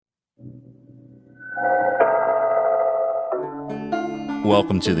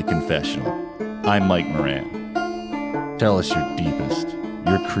welcome to The Confessional. I'm Mike Moran. Tell us your deepest,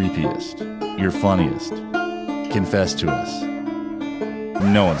 your creepiest, your funniest. Confess to us.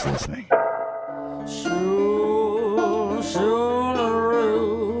 No one's listening.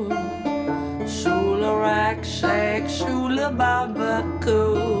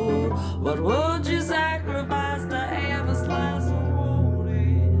 What would you sacrifice to have a slice of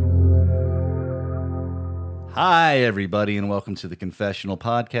Hi, everybody, and welcome to The Confessional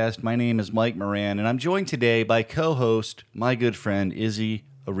Podcast. My name is Mike Moran, and I'm joined today by co-host, my good friend, Izzy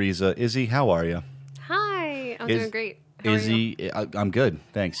Ariza. Izzy, how are you? Hi, I'm doing great. How Izzy, are you? I'm good,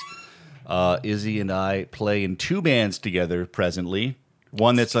 thanks. Izzy and I play in two bands together presently.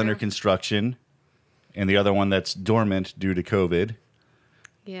 One that's under construction, and the other one that's dormant due to COVID.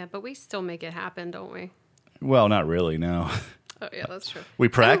 Yeah, but we still make it happen, don't we? Well, not really, no. Oh, yeah, that's true. We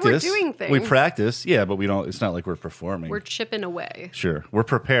practice. We're doing things. We practice, yeah, but we don't. It's not like we're performing. We're chipping away. Sure, we're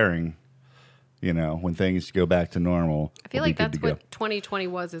preparing. You know, when things go back to normal. I feel like that's what 2020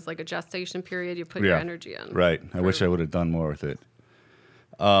 was, is like a gestation period you put your energy in. Right. I wish I would have done more with it.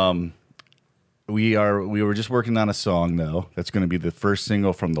 We were just working on a song though. That's going to be the first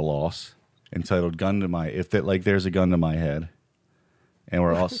single from The Loss, entitled "Gun to My." There's a gun to my head, and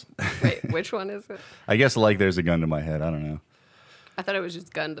we're also. Wait, which one is it? I guess like there's a gun to my head. I don't know. I thought it was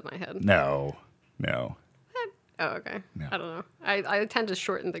just gun to my head. No. Oh, okay. No. I don't know. I tend to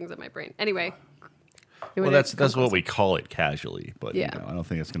shorten things in my brain. Anyway. Well, that's what we call it casually, but yeah. I don't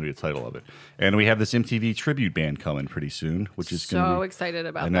think that's going to be the title of it. And we have this MTV tribute band coming pretty soon, which is going to be so excited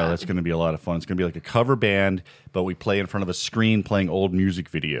about that. I know that's going to be a lot of fun. It's going to be like a cover band, but we play in front of a screen playing old music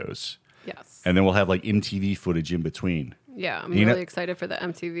videos. Yes. And then we'll have like MTV footage in between. Yeah, I'm really excited for the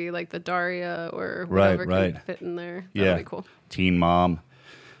MTV, like the Daria or whatever can fit in there. That'll be cool. Teen Mom.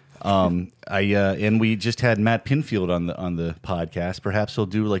 And we just had Matt Pinfield on the podcast. Perhaps he'll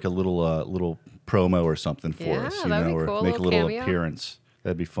do like a little promo or something for us, that'd be or cool. make a little cameo. appearance.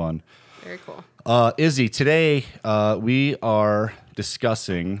 That'd be fun. Very cool. Izzy, today we are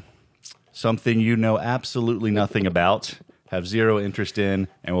discussing something you know absolutely nothing about, have zero interest in,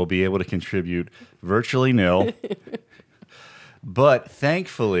 and will be able to contribute virtually nil. But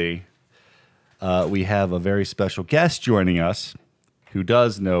thankfully, we have a very special guest joining us who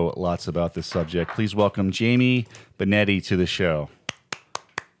does know lots about this subject. Please welcome Jamie Benetti to the show.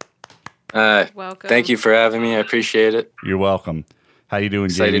 Welcome. Thank you for having me. I appreciate it. You're welcome. How you doing,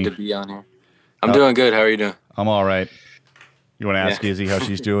 Excited Jamie? to be on here. I'm doing good. How are you doing? I'm all right. You want to ask Izzy how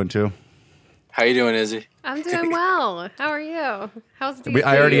she's doing too? How you doing, Izzy? I'm doing well. How are you? How's DC?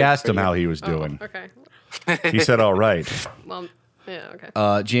 I already asked him how he was doing. Okay. He said all right. Well, yeah,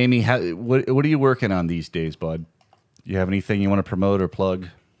 okay. Jamie, what are you working on these days, bud? You have anything you want to promote or plug?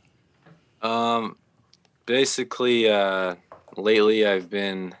 Basically, lately I've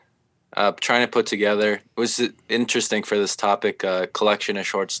been trying to put together. It was interesting for this topic, a collection of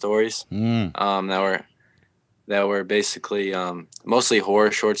short stories. That were basically mostly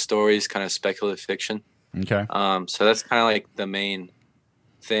horror short stories, kind of speculative fiction. Okay. So that's kind of like the main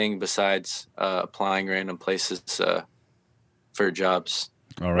thing besides applying random places for jobs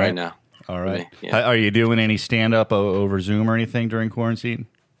right now. All right. Yeah. Are you doing any stand-up over Zoom or anything during quarantine?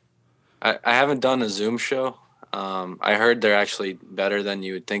 I haven't done a Zoom show. I heard they're actually better than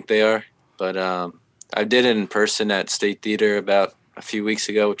you would think they are. But I did it in person at State Theater about a few weeks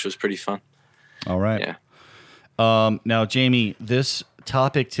ago, which was pretty fun. All right. Yeah. Now, Jamie, this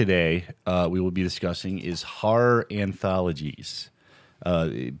topic today we will be discussing is horror anthologies,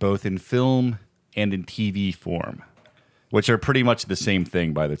 both in film and in TV form, which are pretty much the same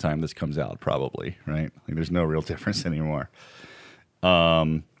thing by the time this comes out, probably, right? Like, there's no real difference anymore.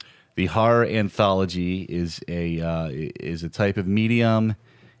 The horror anthology is a type of medium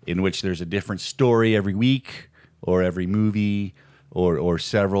in which there's a different story every week or every movie or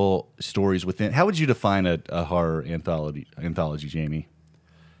several stories within. How would you define a horror anthology, Jamie?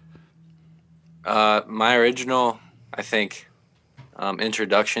 My original, I think,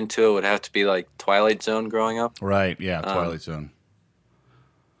 introduction to it would have to be like Twilight Zone growing up. Right, yeah, Twilight Zone.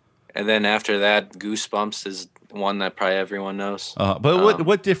 And then after that, Goosebumps is one that probably everyone knows. But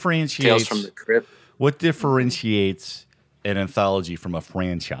what differentiates Tales from the Crypt? What differentiates an anthology from a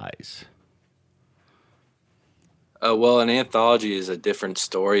franchise? Well, an anthology is a different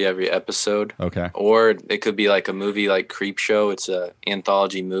story every episode. Okay. Or it could be like a movie like Creepshow. It's an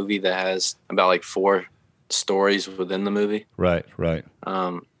anthology movie that has about like 4 stories within the movie. Right.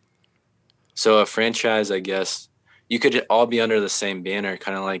 So a franchise, I guess, you could all be under the same banner,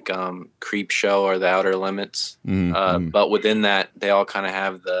 kind of like Creepshow or The Outer Limits. But within that, they all kind of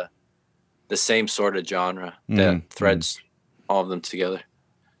have the same sort of genre that threads all of them together.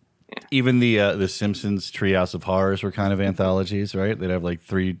 Yeah. Even the Simpsons Treehouse of Horrors were kind of anthologies, right? They'd have like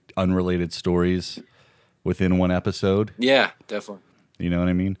 3 unrelated stories within one episode. Yeah, definitely. You know what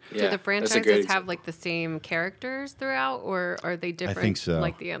I mean? Yeah, Do the franchises have like the same characters throughout, or are they different? I think so.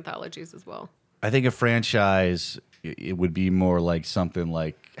 Like the anthologies as well. I think a franchise, it would be more like something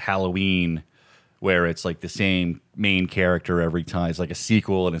like Halloween, where it's like the same main character every time. It's like a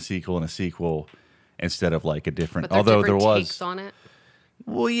sequel and a sequel and a sequel, instead of like a different. But although different there was takes on it.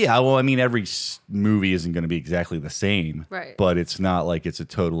 Well, yeah. Well, I mean, every movie isn't going to be exactly the same, right? But it's not like it's a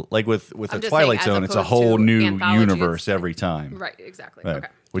total like with the saying, Twilight Zone. It's a whole new universe every time, right? Exactly. Right. Okay.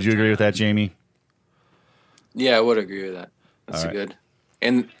 Would you agree with that, Jamie? Yeah, I would agree with that. That's good.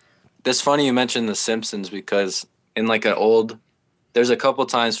 And it's funny you mentioned The Simpsons because in like there's a couple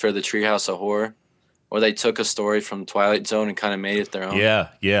times for the Treehouse of Horror where they took a story from Twilight Zone and kind of made it their own. Yeah,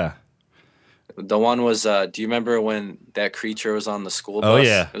 yeah. The one was, do you remember when that creature was on the school bus? Oh,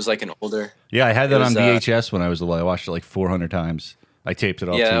 yeah. It was like an older. Yeah, I had that on VHS when I was little. I watched it like 400 times. I taped it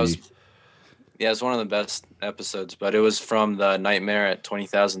off TV. It was one of the best episodes, but it was from the Nightmare at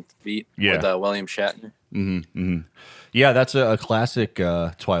 20,000 Feet with William Shatner. Mm-hmm, mm-hmm. Yeah, that's a classic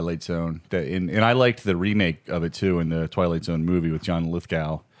Twilight Zone. And I liked the remake of it, too, in the Twilight Zone movie with John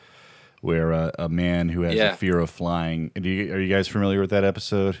Lithgow, where a man who has a fear of flying. Are you guys familiar with that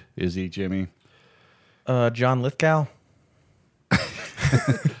episode? Is he, Jimmy? John Lithgow?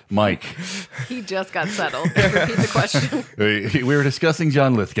 Mike. He just got settled. Repeat the question. We were discussing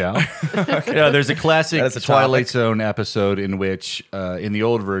John Lithgow. Yeah, there's a classic Twilight Zone episode in which, in the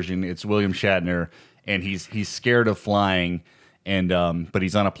old version, it's William Shatner, and he's scared of flying, and but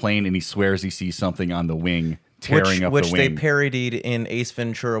he's on a plane, and he swears he sees something on the wing tearing up the wing. Which they parodied in Ace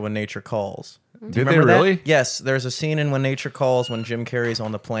Ventura: When Nature Calls. Did they really? That? Yes, there's a scene in When Nature Calls when Jim Carrey's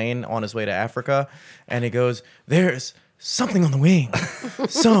on the plane on his way to Africa, and he goes, "There's something on the wing,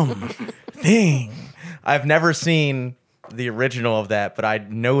 something." I've never seen the original of that, but I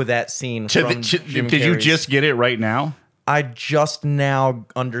know that scene from Jim Carrey's. Did you just get it right now? I just now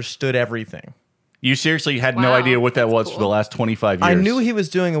understood everything. You seriously had no idea what that was for the last 25 years? I knew he was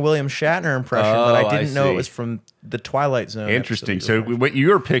doing a William Shatner impression, but I didn't know it was from the Twilight Zone. Interesting. So what you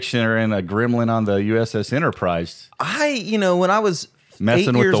were picturing a gremlin on the USS Enterprise. When I was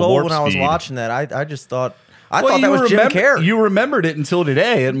messing 8 with years the old warp when I was speed. watching that, I just thought... I thought that was Jim Carrey. You remembered it until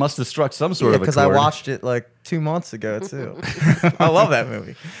today. It must have struck some sort of a chord. Because I watched it like 2 months ago, too. I love that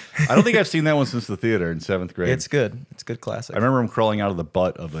movie. I don't think I've seen that one since the theater in 7th grade. It's good. It's a good classic. I remember him crawling out of the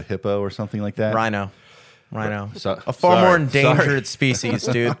butt of a hippo or something like that. Rhino. A far more endangered species,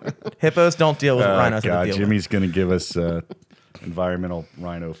 dude. Hippos don't deal with rhinos. God, Jimmy's going to give us environmental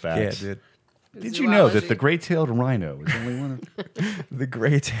rhino facts. Yeah, dude. Did you know that the gray-tailed rhino is only one of... The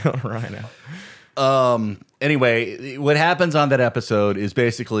gray-tailed rhino. Anyway, what happens on that episode is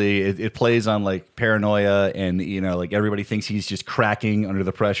basically it plays on like paranoia, and like everybody thinks he's just cracking under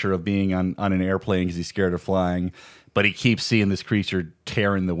the pressure of being on an airplane because he's scared of flying, but he keeps seeing this creature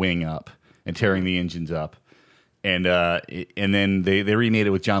tearing the wing up and tearing the engines up, and then they remade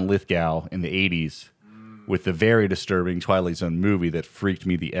it with John Lithgow in the 80s. With the very disturbing Twilight Zone movie that freaked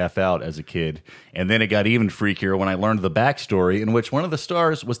me the F out as a kid. And then it got even freakier when I learned the backstory, in which one of the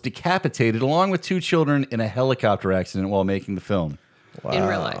stars was decapitated along with 2 children in a helicopter accident while making the film. Wow. In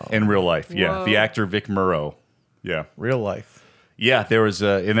real life? In real life, yeah. Whoa. The actor Vic Morrow. Yeah. Real life. Yeah, there was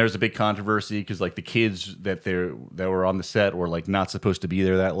a big controversy because like the kids that were on the set were like not supposed to be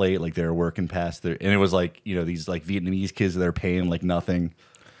there that late, like they were working past their, and it was like these like Vietnamese kids that are paying like nothing.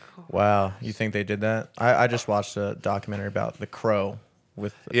 Wow, you think they did that? I just watched a documentary about The Crow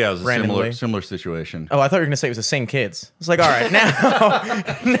with it was a similar situation. Oh, I thought you were going to say it was the same kids. It's like, all right,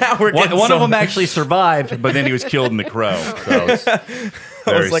 now we're getting one of them actually survived, but then he was killed in The Crow. So it's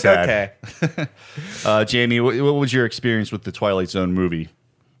I was like, sad. Okay. Jamie, what was your experience with the Twilight Zone movie?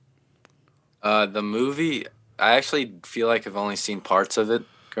 The movie, I actually feel like I've only seen parts of it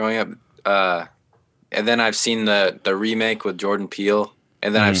growing up. And then I've seen the remake with Jordan Peele.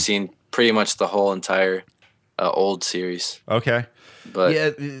 And then I've seen pretty much the whole entire old series. Okay. But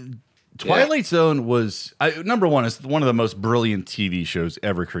yeah, Twilight Zone was, number one, is one of the most brilliant TV shows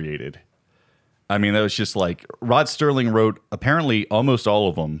ever created. I mean, that was just like, Rod Serling wrote apparently almost all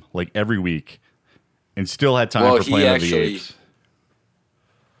of them, like every week, and still had time for Planet of the Apes.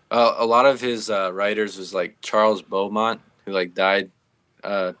 A lot of his writers was like Charles Beaumont, who like died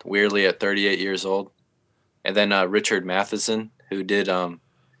weirdly at 38 years old. And then Richard Matheson, who did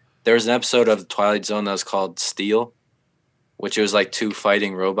there was an episode of the Twilight Zone that was called Steel, which it was like 2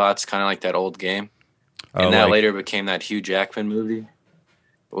 fighting robots, kind of like that old game. And that later became that Hugh Jackman movie.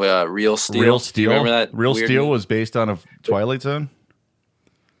 Real Steel. Real Steel. Do you remember that? Real weird Steel movie? was based on a Twilight Zone.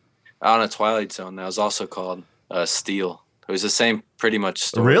 On a Twilight Zone that was also called Steel. It was the same pretty much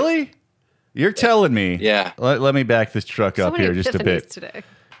story. Really? You're telling me? Yeah. Let me back this truck So up many here just a epiphanies bit. today.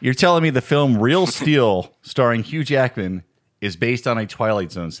 You're telling me the film Real Steel, starring Hugh Jackman, is based on a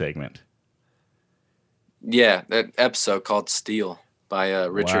Twilight Zone segment? Yeah, that episode called Steel by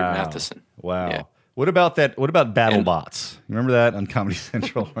Richard Wow. Matheson. Wow. Yeah. What about that? What about And- BattleBots? Remember that on Comedy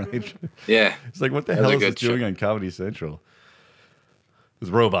Central? Right? Yeah. It's like, what the That was hell a is it good show. doing on Comedy Central? It was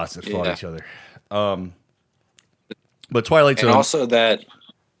robots that fought Yeah. each other. But Twilight And Zone. also that.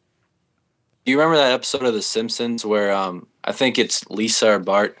 Do you remember that episode of The Simpsons where I think it's Lisa or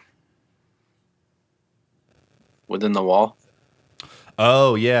Bart within the wall?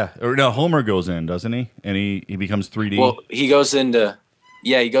 Oh yeah, or no, Homer goes in, doesn't he? And he becomes 3D. Well, he goes into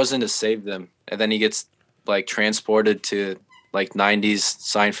save them, and then he gets like transported to like 90s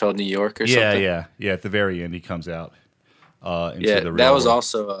Seinfeld, New York or yeah, something. yeah. At the very end, he comes out. Into Yeah, the real that was world.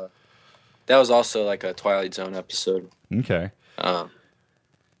 also like a Twilight Zone episode. Okay.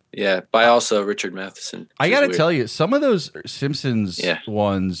 Yeah, by also Richard Matheson. I got to tell you, some of those Simpsons Yeah.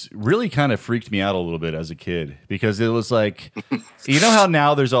 ones really kind of freaked me out a little bit as a kid because it was like, you know how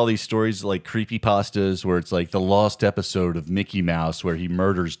now there's all these stories like creepypastas where it's like the lost episode of Mickey Mouse where he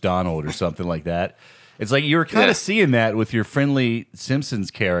murders Donald or something like that. It's like you were kind Yeah. of seeing that with your friendly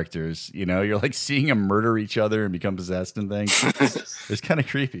Simpsons characters. You know, you're like seeing them murder each other and become possessed and things. It's kind of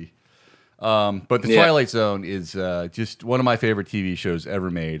creepy. But the Yeah. Twilight Zone is just one of my favorite TV shows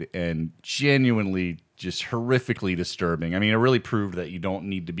ever made, and genuinely just horrifically disturbing. I mean, it really proved that you don't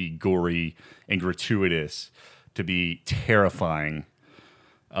need to be gory and gratuitous to be terrifying.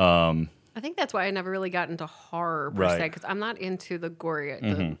 I think that's why I never really got into horror per Right. se, because I'm not into the gory,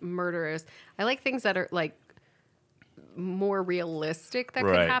 the murderous. I like things that are like more realistic that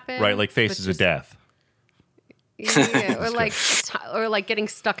could Right, happen. right, like but Faces of just- Death. Yeah, or like getting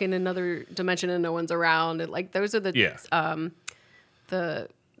stuck in another dimension and no one's around. And like those are the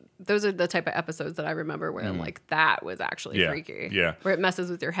those are the type of episodes that I remember where I'm like, that was actually Yeah, freaky. yeah. Where it messes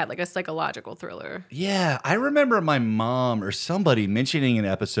with your head, like a psychological thriller. Yeah, I remember my mom or somebody mentioning an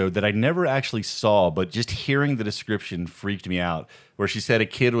episode that I never actually saw, but just hearing the description freaked me out. Where she said a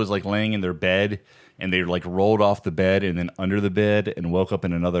kid was like laying in their bed and they like rolled off the bed and then under the bed and woke up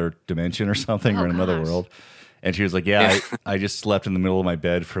in another dimension or something or in another gosh. world. And she was like, yeah, I just slept in the middle of my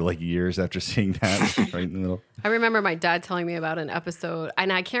bed for like years after seeing that right in the middle. I remember my dad telling me about an episode,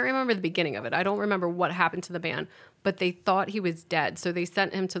 and I can't remember the beginning of it. I don't remember what happened to the man, but they thought he was dead. So they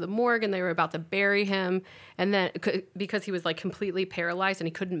sent him to the morgue, and they were about to bury him, and then because he was like completely paralyzed and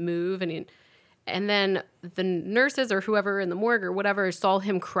he couldn't move, and then the nurses or whoever in the morgue or whatever saw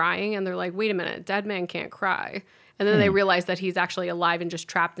him crying, and they're like, "Wait a minute, dead man can't cry." And then they realized that he's actually alive and just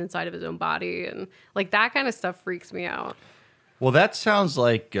trapped inside of his own body, and like that kind of stuff freaks me out. Well, that sounds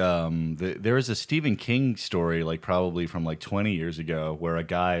like there was a Stephen King story, like probably from like 20 years ago, where a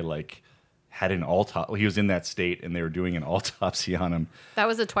guy like had an autopsy. He was in that state, and they were doing an autopsy on him. That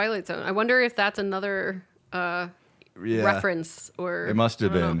was a Twilight Zone. I wonder if that's another reference or It must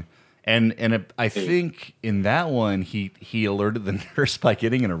have I don't been. know. And I think in that one, he alerted the nurse by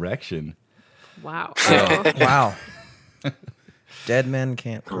getting an erection. Wow. Oh. Wow. Dead men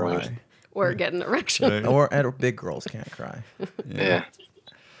can't cry. Right. Or get an erection. Or big girls can't cry. Yeah.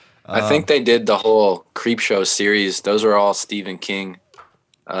 I think they did the whole Creepshow series. Those are all Stephen King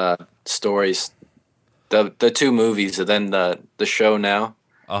stories. The two movies and then the show now.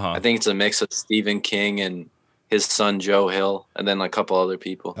 I think it's a mix of Stephen King and his son Joe Hill and then a couple other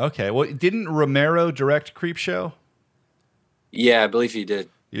people. Okay. Well, didn't Romero direct Creepshow? Yeah, I believe he did.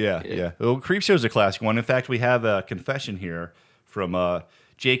 Yeah. Well, Creepshow's a classic one. In fact, we have a confession here from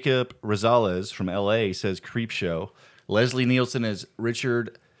Jacob Rosales from L.A. He says Creepshow. Leslie Nielsen as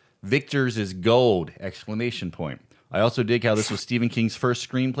Richard. Victor's is gold! Exclamation point. I also dig how this was Stephen King's first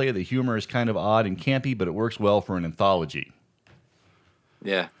screenplay. The humor is kind of odd and campy, but it works well for an anthology.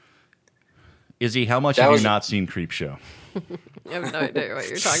 Yeah. Izzy, how much That have was- you not seen Creepshow? I have no idea what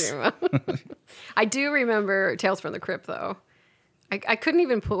you're talking about. I do remember Tales from the Crypt, though. I couldn't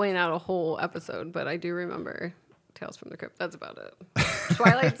even point out a whole episode, but I do remember Tales from the Crypt. That's about it.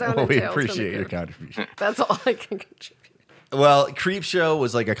 Twilight Zone Well, and we Tales from the appreciate your Crypt. contribution. That's all I can contribute. Well, Creepshow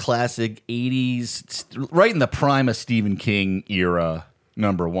was like a classic 80s, right in the prime of Stephen King era,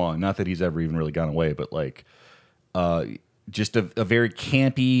 number one. Not that he's ever even really gone away, but like just a very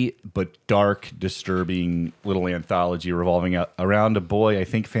campy but dark, disturbing little anthology revolving around a boy, I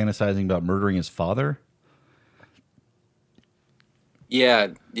think, fantasizing about murdering his father. Yeah,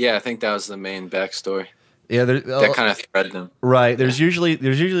 I think that was the main backstory. Yeah, that kind of thread them. right. There's usually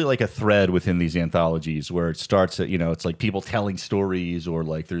like a thread within these anthologies where it starts at, it's like people telling stories, or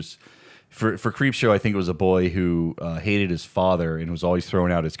like there's for Creepshow, I think it was a boy who hated his father and was always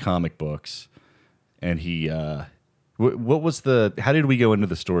throwing out his comic books, and he what was how did we go into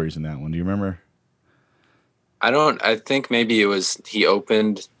the stories in that one? Do you remember? I think maybe it was he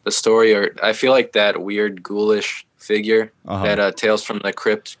opened the story, or I feel like that weird ghoulish figure that Tales from the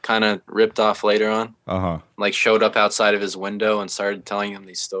Crypt kind of ripped off later on. Like showed up outside of his window and started telling him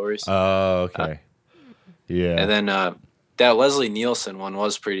these stories. Oh, okay. Yeah. And then that Leslie Nielsen one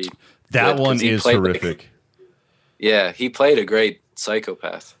was pretty That good, 'cause one he is played, horrific. Yeah, he played a great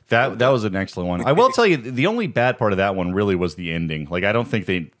psychopath. That was an excellent one. I will tell you, the only bad part of that one really was the ending. Like, I don't think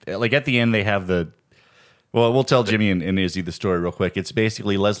at the end they have well, we'll tell Jimmy and Izzy the story real quick. It's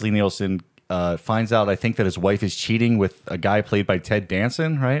basically Leslie Nielsen finds out, I think, that his wife is cheating with a guy played by Ted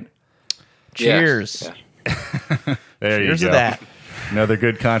Danson, right? Cheers. Yeah. There Cheers you to go. that. Another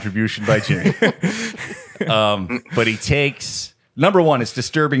good contribution by Jimmy. But he takes, number one, it's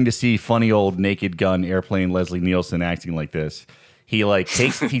disturbing to see funny old Naked Gun airplane Leslie Nielsen acting like this. He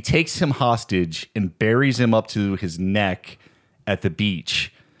takes him hostage and buries him up to his neck at the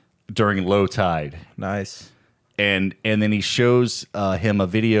beach during low tide. Nice. And then he shows him a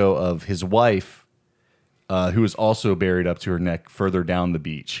video of his wife, who is also buried up to her neck further down the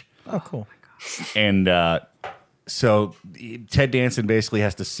beach. Oh, cool. And so Ted Danson basically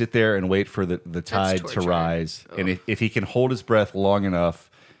has to sit there and wait for the tide to torture. rise. And if he can hold his breath long enough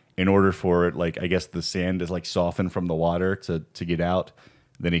in order for it, like, I guess the sand is like softened from the water to get out,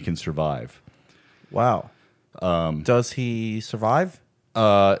 then he can survive. Wow. Does he survive?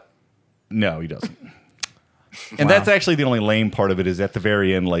 No, he doesn't. And that's actually the only lame part of it, is at the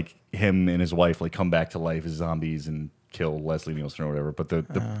very end, like, him and his wife like come back to life as zombies and kill Leslie Nielsen or whatever. But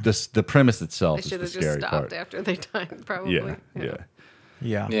the premise itself They is should the have just scary stopped part. after they died, probably. Yeah.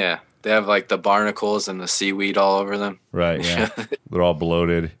 Yeah. Yeah, they have like the barnacles and the seaweed all over them. Right, yeah. They're all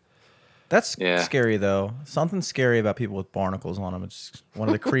bloated. That's Yeah. scary, though. Something scary about people with barnacles on them. It's one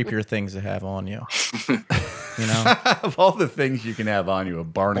of the creepier things to have on you. You know, Of all the things you can have on you, a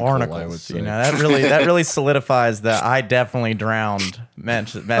barnacle, barnacles. I would say. You know, that really solidifies the "I definitely drowned"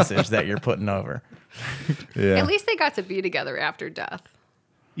 message that you're putting over. Yeah. At least they got to be together after death.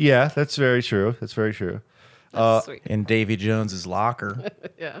 Yeah, that's very true. That's very true. That's sweet. In Davy Jones's locker.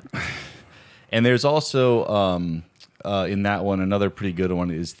 Yeah. And there's also in that one, another pretty good one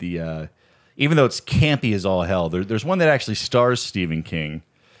is the even though it's campy as all hell, there's one that actually stars Stephen King,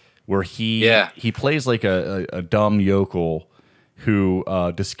 where he plays like a dumb yokel who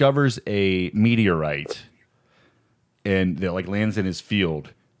discovers a meteorite and that like lands in his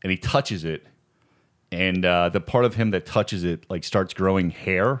field, and he touches it, and the part of him that touches it like starts growing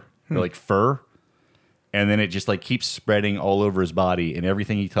hair or like fur, and then it just like keeps spreading all over his body, and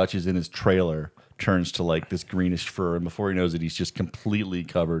everything he touches in his trailer turns to like this greenish fur, and before he knows it, he's just completely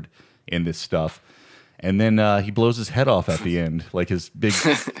covered in this stuff. And then he blows his head off at the end, like his big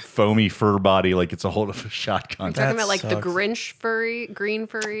foamy fur body, like it's a whole of a shotgun. Talking about like the sucks. Grinch green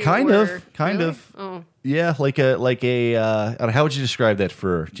furry? Kind or- of. Really? Oh. Yeah, like a how would you describe that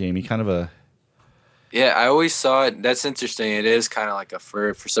fur, Jamie? Kind of a Yeah, I always saw it. That's interesting. It is kind of like a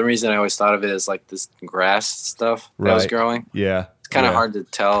fur. For some reason, I always thought of it as like this grass stuff that was Right. growing. yeah. It's kind of hard to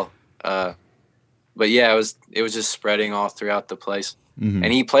tell. But yeah, it was just spreading all throughout the place. Mm-hmm.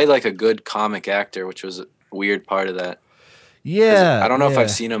 And he played like a good comic actor, which was a weird part of that. 'Cause Yeah, I don't know if yeah. I've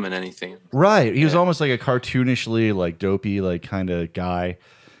seen him in anything. Right. He was almost like a cartoonishly, like dopey, like kind of guy.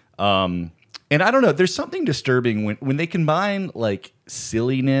 And I don't know. There's something disturbing when they combine like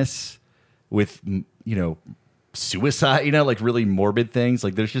silliness with suicide. Like really morbid things.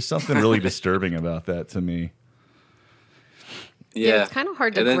 Like there's just something really disturbing about that to me. Yeah, it's kind of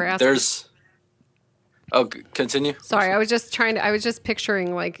hard to and then grasp. There's. Oh, continue. Sorry, I was just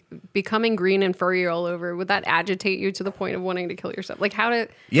picturing like becoming green and furry all over. Would that agitate you to the point of wanting to kill yourself? Like how to?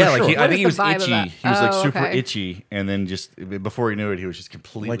 Yeah, like What I is think he the was vibe of itchy. that? He was like Oh, super okay. itchy, and then just before he knew it, he was just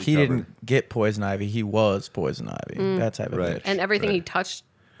completely Like he covered. didn't get poison ivy, he was poison ivy. That type of Right. bitch. And everything Right. he touched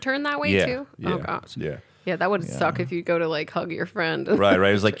turned that way Yeah, too. yeah, Oh gosh. yeah. Yeah, that would suck if you go to like hug your friend. Right.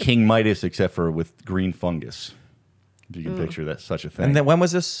 It was like King Midas, except for with green fungus. If you can picture that, such a thing. And then when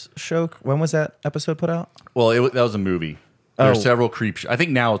was this show? When was that episode put out? Well, that was a movie. There are Oh. several creep. I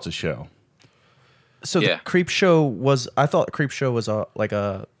think now it's a show. So Yeah. the Creep Show was. I thought Creep Show was like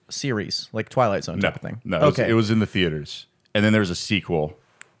a series, like Twilight Zone type of thing. No. Okay. It was in the theaters, and then there was a sequel,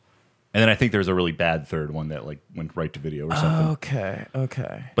 and then I think there was a really bad third one that like went right to video or something. Okay.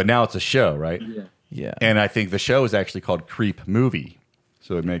 Okay. But now it's a show, right? Yeah. Yeah. And I think the show is actually called Creep Movie,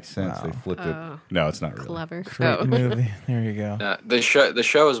 So it makes sense. They flipped it. No, it's not really. Clever. Great Oh. movie. There you go. The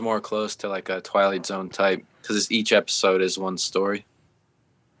show is more close to like a Twilight Zone type because each episode is one story,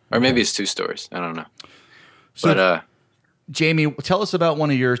 or maybe it's two stories. I don't know. So, But Jamie, tell us about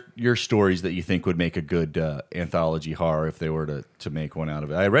one of your stories that you think would make a good anthology horror if they were to make one out of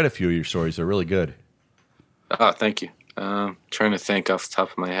it. I read a few of your stories; they're really good. oh, thank you. Trying to think off the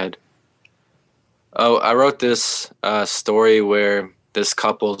top of my head. Oh, I wrote this story where this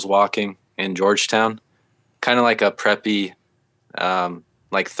couple's walking in Georgetown, kind of like a preppy,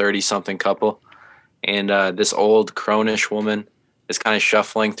 like 30-something couple. And this old cronish woman is kind of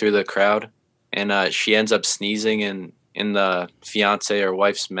shuffling through the crowd. And she ends up sneezing in the fiance or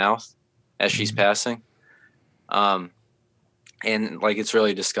wife's mouth as she's passing. And like, it's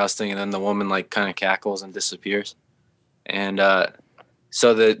really disgusting. And then the woman like kind of cackles and disappears. And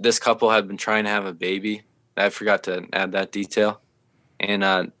so this couple had been trying to have a baby. I forgot to add that detail.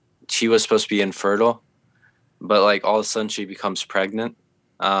 And she was supposed to be infertile, but like all of a sudden she becomes pregnant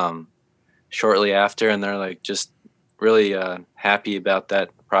shortly after, and they're like just really happy about that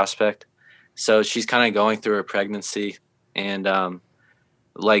prospect. So she's kind of going through her pregnancy, and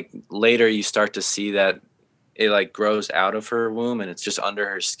like later you start to see that it like grows out of her womb and it's just under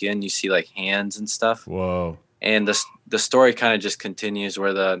her skin. You see like hands and stuff. Whoa. And the story kind of just continues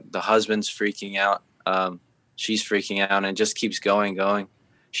where the husband's freaking out. She's freaking out, and it just keeps going.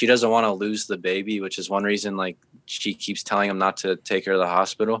 She doesn't want to lose the baby, which is one reason like she keeps telling him not to take her to the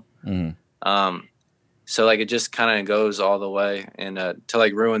hospital. Mm-hmm. So like it just kind of goes all the way, and to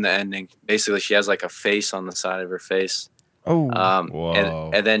like ruin the ending, basically she has like a face on the side of her face. Oh,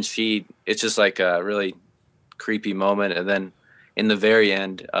 Whoa. And then it's just like a really creepy moment. And then in the very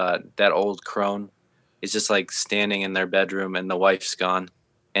end, that old crone is just like standing in their bedroom, and the wife's gone,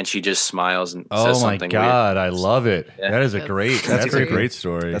 and she just smiles and says Oh my something God, weird. I love it. Yeah. That is a great. That's a creepy. great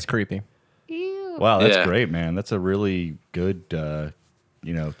story. that's creepy. Ew. Wow, that's Yeah. great, man. That's a really good,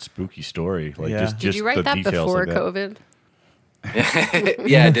 spooky story. Like Yeah. just Did you the write that details before of that. COVID?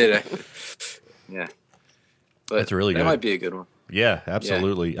 Yeah, I did. Yeah, but That's really that good. might be a good one. Yeah,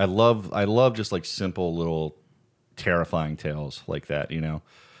 absolutely. I love just like simple little terrifying tales like that,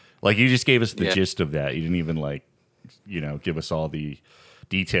 Like you just gave us the Yeah. gist of that. You didn't even like, give us all the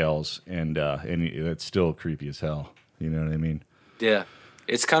details, and it's still creepy as hell. You know what I mean? Yeah,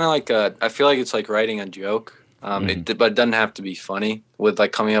 it's kind of like I feel like it's like writing a joke, but it doesn't have to be funny with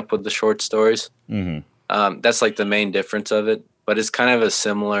like coming up with the short stories. Mm-hmm. That's like the main difference of it. But it's kind of a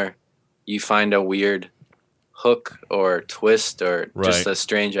similar. You find a weird hook or twist or just Right. a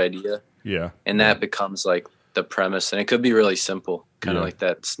strange idea, Yeah. and that becomes like the premise. And it could be really simple, kind of Yeah. like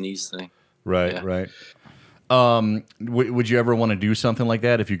that sneeze thing. Right. Yeah. Right. Would you ever want to do something like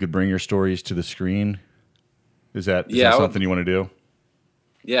that if you could bring your stories to the screen? Is that Yeah, I would- something you want to do?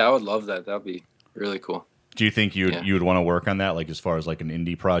 Yeah, I would love that. That would be really cool. Do you think Yeah. you would want to work on that, like as far as like an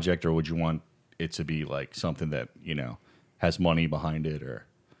indie project, or would you want it to be like something that has money behind it? Or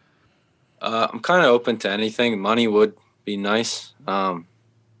I'm kind of open to anything. Money would be nice,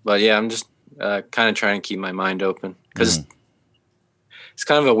 but yeah, I'm just kind of trying to keep my mind open because it's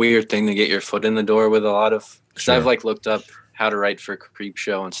kind of a weird thing to get your foot in the door with a lot of. Because Sure. I've like looked up how to write for Creep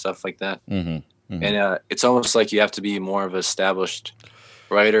Show and stuff like that, Mm-hmm. and it's almost like you have to be more of an established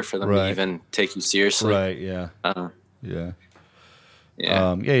writer for them Right. to even take you seriously. right? Yeah. Yeah. Yeah.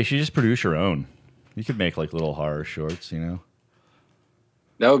 Yeah. You should just produce your own. You could make like little horror shorts. That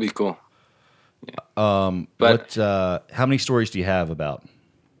would be cool. But How many stories do you have about?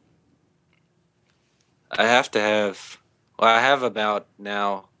 I have to have. Well, I have about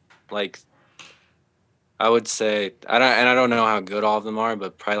now, like, I would say I don't know how good all of them are,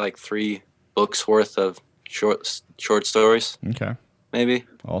 but probably like 3 books worth of short stories, Okay. maybe.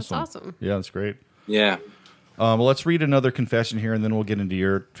 Awesome. awesome. Yeah, that's great. Yeah. Well, let's read another confession here, and then we'll get into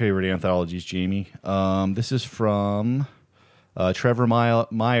your favorite anthologies, Jamie. This is from Trevor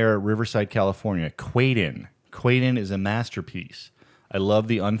Meyer, Riverside, California. Quaden. Quaden is a masterpiece. I love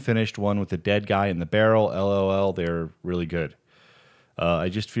the unfinished one with the dead guy in the barrel. LOL, they're really good. I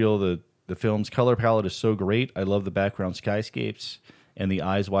just feel the film's color palette is so great. I love the background skyscapes and the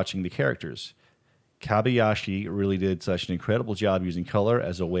eyes watching the characters. Kabayashi really did such an incredible job using color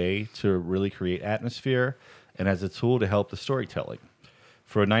as a way to really create atmosphere and as a tool to help the storytelling.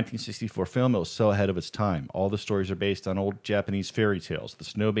 For a 1964 film, it was so ahead of its time. All the stories are based on old Japanese fairy tales. The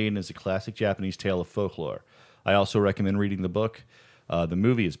Snow Maiden is a classic Japanese tale of folklore. I also recommend reading the book the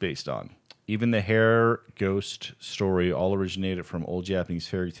movie is based on. Even the hair ghost story all originated from old Japanese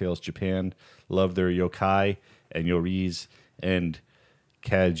fairy tales. Japan loved their yokai and yoris and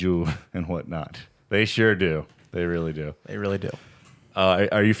kaju and whatnot. They sure do. They really do. They really do.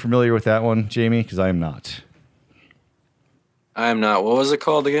 Are you familiar with that one, Jamie? Because I am not. I am not. What was it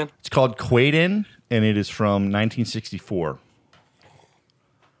called again? It's called Quaden, and it is from 1964.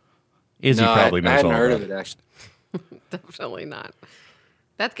 Izzy probably knows I hadn't all heard about of it actually. Definitely not.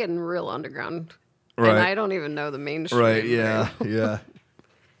 That's getting real underground. Right. And I don't even know the mainstream. Right, yeah, yeah.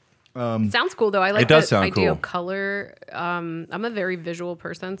 Sounds cool though. I like It does the sound idea cool. of color. I'm a very visual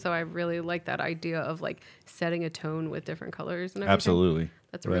person, so I really like that idea of like setting a tone with different colors and everything. Absolutely.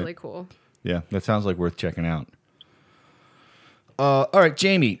 That's Right. really cool. Yeah, that sounds like worth checking out. All right,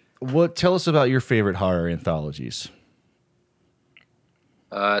 Jamie, tell us about your favorite horror anthologies.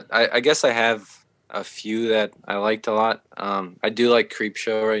 I guess I have a few that I liked a lot. I do like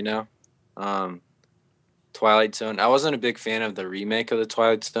Creepshow right now. Twilight Zone. I wasn't a big fan of the remake of the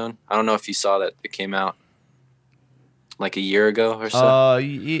Twilight Zone. I don't know if you saw that. It came out like a year ago or so.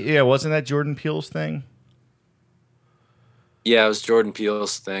 Yeah, wasn't that Jordan Peele's thing? Yeah, it was Jordan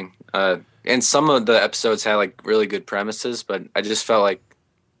Peele's thing. And some of the episodes had like really good premises, but I just felt like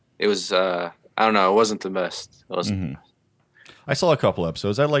it was I don't know, it wasn't the best. It wasn't. I saw a couple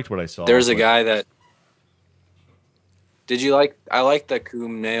episodes. I liked what I saw. There was a but- guy that Did you like I liked the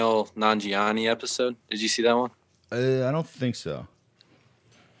Kumail Nanjiani episode. Did you see that one? I don't think so.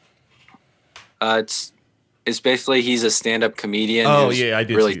 It's basically he's a stand-up comedian. Oh who's yeah, I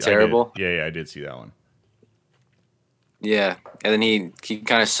did. Really see, terrible. Yeah, I did see that one. Yeah, and then he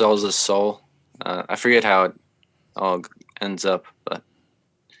kind of sells his soul. I forget how it all ends up, but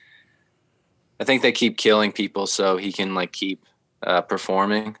I think they keep killing people so he can like keep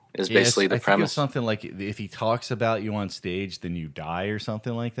performing. Is basically the I think it was premise. something like if he talks about you on stage, then you die or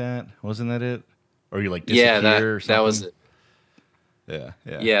something like that. Wasn't that it? Or you like disappear Yeah, or something? that was it.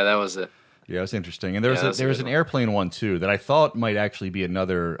 Yeah, that was it. Yeah, it was interesting. And there was Yeah, that's a there was good an one. airplane one too that I thought might actually be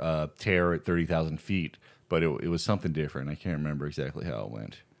another tear at 30,000 feet, but it was something different. I can't remember exactly how it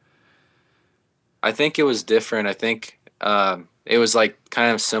went. I think it was different. I think it was like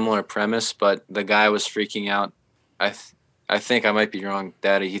kind of similar premise, but the guy was freaking out. I think I might be wrong,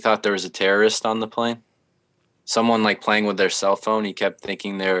 Daddy. He thought there was a terrorist on the plane. Someone like playing with their cell phone. He kept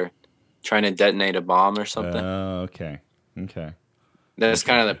thinking they're trying to detonate a bomb or something. Oh, okay. That's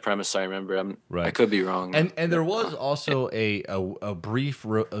kind of the premise I remember. Right. I could be wrong. And there was also a brief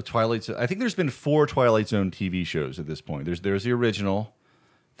Twilight Zone. I think there's been 4 Twilight Zone TV shows at this point. There's the original.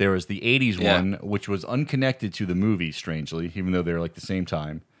 There was the 80s one, which was unconnected to the movie, strangely, even though they're like the same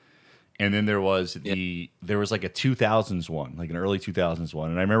time. And then there was like a 2000s one, like an early 2000s one.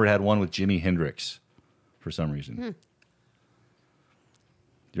 And I remember it had one with Jimi Hendrix for some reason. Do you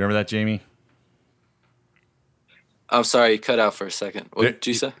remember that, Jamie? I'm sorry, you cut out for a second. What did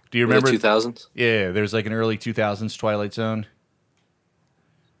you say? Do you remember the 2000s? Yeah, there's like an early 2000s Twilight Zone.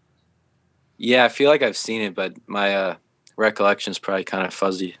 Yeah, I feel like I've seen it, but my recollection's probably kind of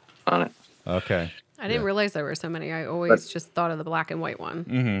fuzzy on it. Okay. I didn't realize there were so many. I always just thought of the black and white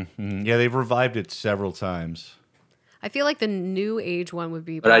one. Yeah, they've revived it several times. I feel like the new age one would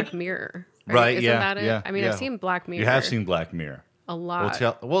be But I- Black Mirror. Right, Isn't yeah, that it? yeah, I mean, yeah. I've seen Black Mirror. You have seen Black Mirror. a lot.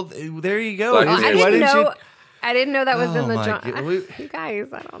 Well, there you go. Black Well, Mirror. I Why didn't know. you- I didn't know that was Oh in the my genre. God, we- You guys,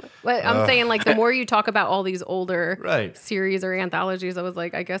 I don't know. But I'm saying, like, the more you talk about all these older Right. series or anthologies, I was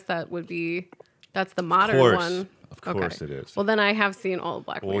like, I guess that's the modern course. one. Of course it is. Well, then I have seen all of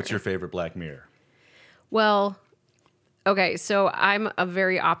Black Well, Mirror. what's your favorite Black Mirror? Well, okay, so I'm a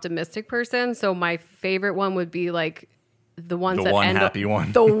very optimistic person. So my favorite one would be like the ones The that one end happy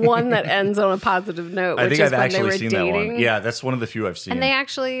one. the one that ends on a positive note. I which think is I've when they actually were seen dating. that one. Yeah, that's one of the few I've seen. And they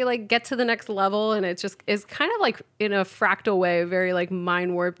actually like get to the next level, and it just is kind of like in a fractal way, very like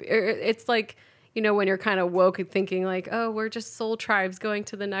mind warp. It's like, you know, when you're kind of woke and thinking like, oh, we're just soul tribes going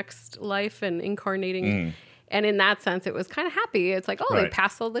to the next life and incarnating. And in that sense, it was kind of happy. It's like, oh, they Right.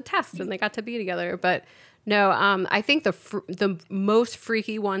 passed all the tests and they got to be together. But no, I think the most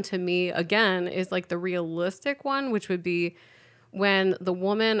freaky one to me again is like the realistic one, which would be when the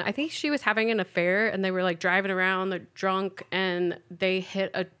woman, I think she was having an affair and they were like driving around, they're drunk, and they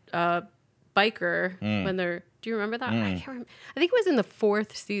hit a biker when they're. Do you remember that? I can't remember. I think it was in the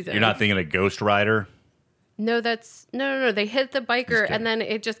 4th season. You're not thinking of Ghost Rider? No, that's no. They hit the biker, kidding. and then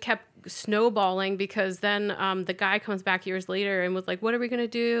it just kept snowballing because then the guy comes back years later and was like, "What are we gonna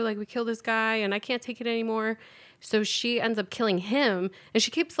do? Like, we killed this guy, and I can't take it anymore." So she ends up killing him, and she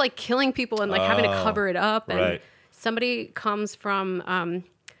keeps like killing people and like having to cover it up. And right. somebody comes from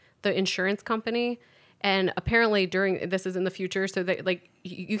the insurance company. And apparently this is in the future, so that like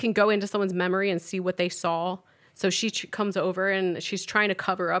you can go into someone's memory and see what they saw. So she comes over and she's trying to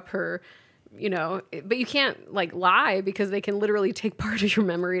cover up her, you know, but you can't like lie because they can literally take part of your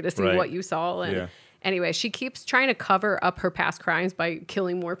memory to see Right. what you saw. And Yeah. Anyway, she keeps trying to cover up her past crimes by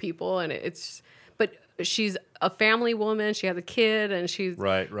killing more people, and but she's a family woman. She has a kid, and she's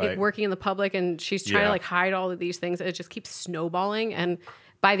Right. working in the public, and she's trying to like hide all of these things. And it just keeps snowballing, and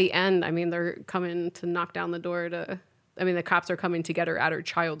by the end, I mean, they're coming to knock down the door the cops are coming to get her at her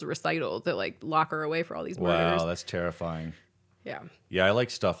child's recital to like lock her away for all these murders. Wow, that's terrifying. Yeah. Yeah, I like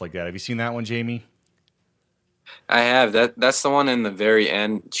stuff like that. Have you seen that one, Jamie? I have. That's the one in the very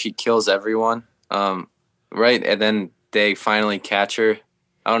end. She kills everyone. Right, and then they finally catch her.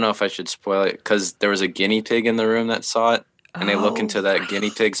 I don't know if I should spoil it because there was a guinea pig in the room that saw it, and they look into that guinea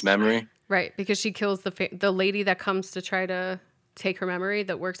pig's memory. Right, because she kills the lady that comes to try to take her memory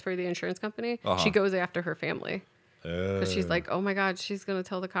that works for the insurance company. She goes after her family because she's like, oh my God, she's going to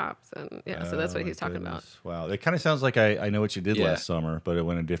tell the cops. And so that's what he's talking about. Wow, it kind of sounds like I Know What You Did Last Summer, but it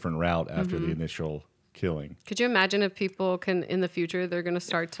went a different route after the initial killing. Could you imagine if people can, in the future, they're going to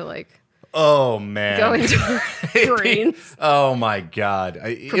start to like Oh man, go into her brains? Oh my God,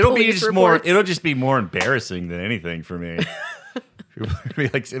 it'll be police just more. reports. It'll just be more embarrassing than anything for me.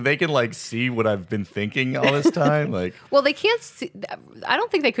 Like if they can like see what I've been thinking all this time, like Well, they can't see. I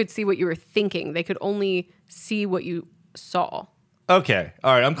don't think they could see what you were thinking. They could only see what you saw. okay,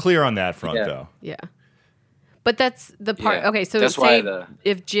 all right, I'm clear on that front Yeah. though. Yeah. But that's the part. Yeah, Okay, so that's say why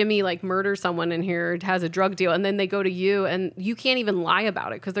if Jimmy like murders someone in here, has a drug deal, and then they go to you, and you can't even lie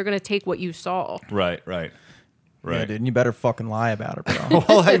about it because they're going to take what you saw. Right. Yeah, dude, you better fucking lie about it, bro.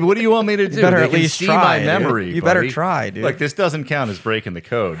 Well, hey, what do you want me to do? better They at can least see try, my dude. memory. You better buddy. try, dude. Look, this doesn't count as breaking the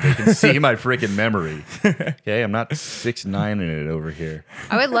code. They can see my freaking memory. Okay, I'm not 6'9" in it over here.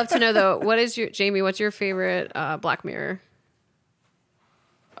 I would love to know though. What is Jamie? What's your favorite Black Mirror?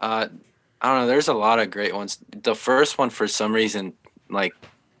 I don't know. There's a lot of great ones. The first one, for some reason, like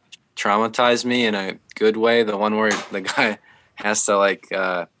traumatized me in a good way. The one where the guy has to like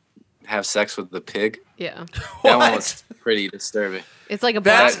have sex with the pig. Yeah, That one was pretty disturbing. it's like a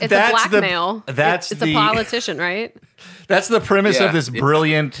That's- it's a that's the- blackmail. that's it's the- a politician, right? That's the premise Yeah, of this yeah.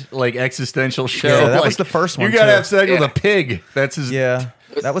 brilliant, like existential show. Yeah, that Like, was the first one, You gotta too. have sex with Yeah. a pig. That's his. Yeah,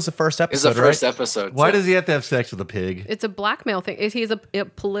 that was the first It's episode, the first right? episode. Why too. does he have to have sex with a pig? It's a blackmail thing. He's a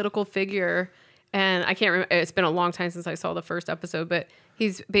political figure, and I can't remember. It's been a long time since I saw the first episode, but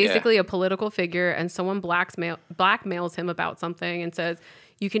he's basically a political figure, and someone blackmails him about something and says,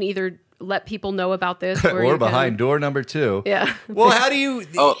 "You can either let people know about this, or, Or you behind can, door number 2. Yeah. Well, how do you?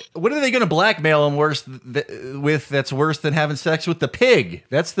 Oh. What are they going to blackmail him with? That's worse than having sex with the pig.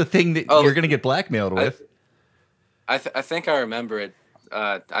 That's the thing that Oh. you're going to get blackmailed with. I think I remember it.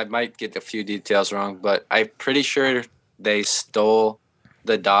 I might get a few details wrong, but I'm pretty sure they stole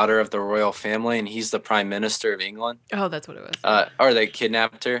the daughter of the royal family, and he's the prime minister of England. Oh, that's what it was. Or they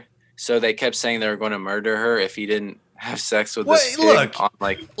kidnapped her. So they kept saying they were going to murder her if he didn't have sex with Wait, this pig. look. On,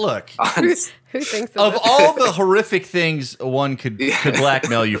 like, Look, on, Who thinks of this? all the horrific things one could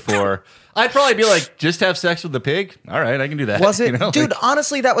blackmail you for, I'd probably be like, just have sex with the pig. All right, I can do that. Was it, You know, dude? like-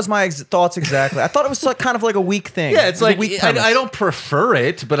 Honestly, that was my thoughts exactly. I thought it was like, kind of like a weak thing. yeah, it's It was a like weak premise. I don't prefer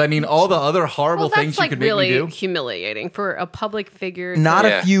it, but I mean, all the other horrible Well, that's things like you could make really me do. humiliating for a public figure. Not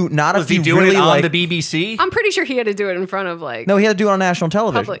Yeah. if you, not Was if he you doing really it on like. the BBC? I'm pretty sure he had to do it in front of like No, he had to do it on national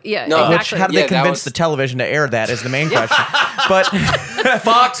television. public. Yeah, No. Which, exactly. how did Yeah, they that convince was- the television to air that is the main question. But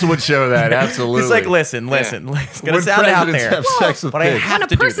Fox would show that absolutely. it's like, listen, it's gonna Would sound out presidents there. have sex with but I pigs? have when a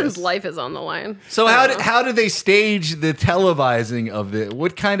to do person's this. life is on the line. So I how don't did, know. how do they stage the televising of the?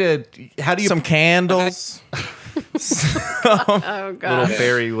 What kind of? How do you? Some candles. Oh god. little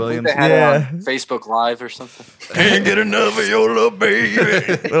Barry I Williams. think they had Yeah. it on Facebook Live or something. Can't get enough of your little baby. A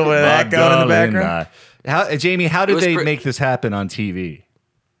little bit of that going in the background. Jamie, how did was they pre- make this happen on TV?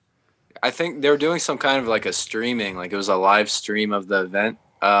 I think they were doing some kind of like a streaming, like it was a live stream of the event.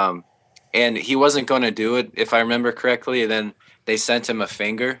 And he wasn't going to do it, if I remember correctly. And then they sent him a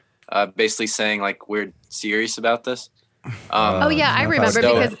finger, basically saying like, we're serious about this. Oh yeah, I remember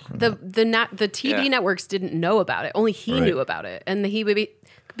So- because the TV Yeah. networks didn't know about it. Only he Right. knew about it, and he would be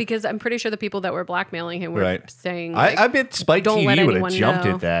because I'm pretty sure the people that were blackmailing him were Right. saying, like, I bet Spike don't let TV would have anyone jumped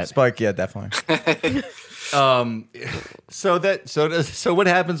know. at that. Spike, yeah, definitely. So what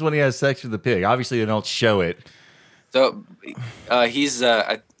happens when he has sex with the pig? Obviously, they don't show it. So he's,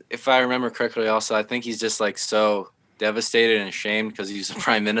 if I remember correctly, also, I think he's just like so devastated and ashamed because he's the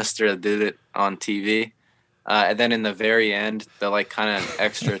prime minister that did it on TV. And then in the very end, the like kind of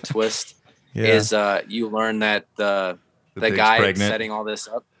extra twist Yeah. is you learn that the pig's guy pregnant. setting all this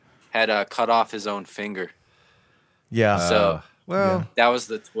up had cut off his own finger. Yeah. So Well, That was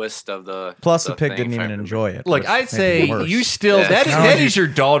the twist of the. Plus, the pig thing, didn't if I even remember. enjoy it. look, which I'd made say it worse. you still Yeah. that is your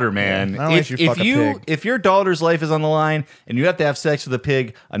daughter, man. Not only If, should you if fuck a you pig. if your daughter's life is on the line and you have to have sex with a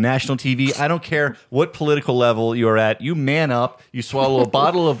pig on national TV, I don't care what political level you are at. You man up. You swallow a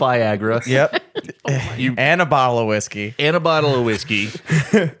bottle of Viagra. Yep. You And a bottle of whiskey. and a bottle of whiskey,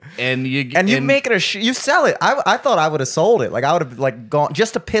 and you Make it you sell it. I thought I would have sold it. Like I would have like gone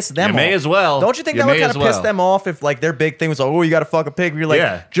just to piss them You off. may as well. Don't you think You that would may kind as of piss well. them off if like their big thing was like, oh, you got to fuck a pig? You're like,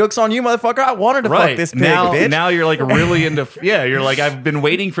 Yeah. joke's on you, motherfucker. I wanted to fuck right this pig, now. bitch. Now you're like really into. Yeah, you're like I've been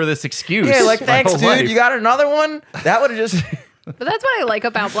waiting for this excuse. yeah, like my thanks, whole dude. life. You got another one? That would have just. But that's what I like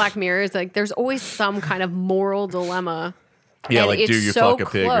about Black Mirror is like there's always some kind of moral dilemma. Yeah, and like, it's do you so fuck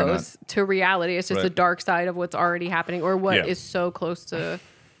a pig or not? close to reality. It's just Right. the dark side of what's already happening, or what is Yeah. so close to,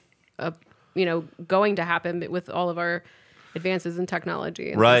 going to happen with all of our advances in technology.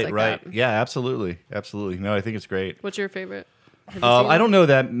 And things Right, like right. that. Yeah, absolutely, absolutely. No, I think it's great. What's your favorite? Have you seen I it? don't know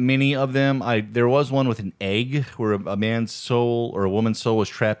that many of them. There was one with an egg where a man's soul or a woman's soul was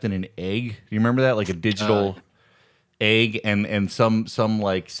trapped in an egg. Do you remember that? Like a digital egg, and some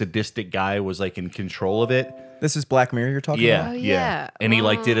like sadistic guy was like in control of it. This is Black Mirror you're talking Yeah, about? Oh, yeah. yeah. And he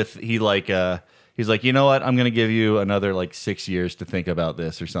like did he's like, you know what? I'm gonna give you another like 6 years to think about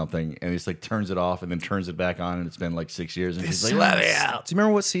this or something. And he's like turns it off and then turns it back on, and it's been like 6 years. And he's like, let me out. Do you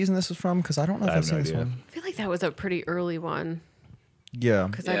remember what season this was from? Because I don't know if I I've have seen no this idea. one. I feel like that was a pretty early one Yeah.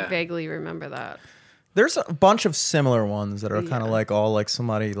 because Yeah. I vaguely remember that. There's a bunch of similar ones that are kind of Yeah. like all like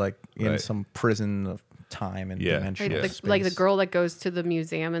somebody like in Right. some prison of time and Yeah. dimension. Right, Yeah. like the girl that goes to the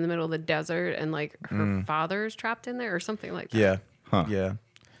museum in the middle of the desert and like her father's trapped in there or something like that. Yeah. Huh. Yeah.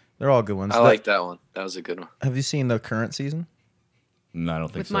 They're all good ones. I like that one. That was a good one. Have you seen the current season? No, I don't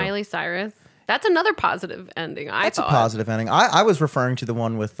think With so. Miley Cyrus. That's another positive ending. That's thought. a positive ending. I was referring to the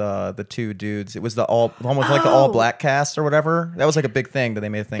one with the two dudes. It was the one with like the all black cast or whatever. That was like a big thing that they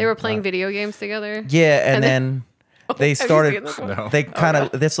made a thing. They were playing video games together. Yeah, and and then they Have you started. seen this one? No. They kind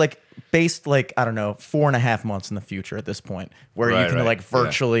of it's like based like I don't know 4.5 months in the future at this point where you Right, can right. like Yeah.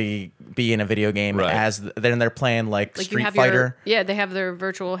 virtually be in a video game Right. as then they're playing like Like you Street have Fighter. they have their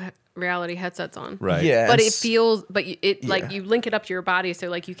virtual reality headsets on. Right. Yeah, But and it feels, but it like Yeah. you link it up to your body, so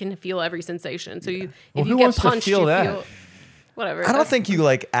like you can feel every sensation. So you, Well, if who you get wants to punched, feel you that? feel whatever. I don't That's- think you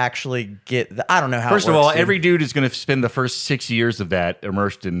like actually get. I don't know how. First it of works, all, dude. every dude is going to spend the first 6 years of that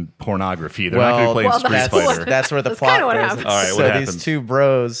immersed in pornography. They're not going to Well, play well, Street that's Fighter. what- That's where the That's plot kinda what goes. happens. All right, so what these happens? two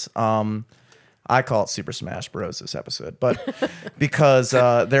bros, I call it Super Smash Bros. This episode, but because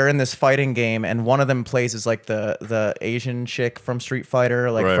they're in this fighting game, and one of them plays as like the Asian chick from Street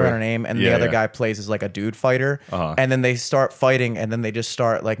Fighter, like Right, forgot right. her name, and Yeah, the other yeah. guy plays as like a dude fighter, Uh-huh. and then they start fighting, and then they just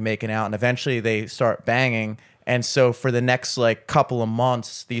start like making out, and eventually they start banging, and so for the next like couple of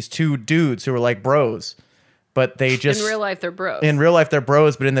months, these two dudes who are like bros, but they just in real life they're bros. in real life they're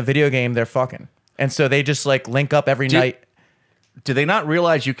bros, but in the video game they're fucking. And so they just like link up every night. Do they not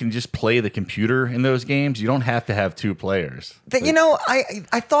realize you can just play the computer in those games? You don't have to have two players. You know,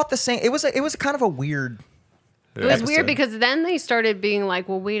 I thought the same. It was kind of a weird. It was episode. weird because then they started being like,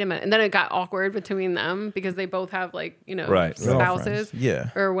 well, wait a minute. And then it got awkward between them because they both have like, Right. spouses Girlfriends. Yeah.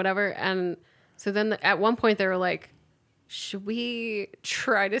 or whatever. And so then at one point they were like, should we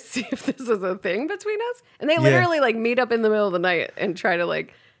try to see if this is a thing between us? And they literally like meet up in the middle of the night and try to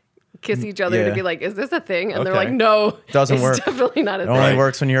like kiss each other Yeah. to be like, is this a thing? And they're Okay. like, no, Doesn't it's work. definitely not a It thing. only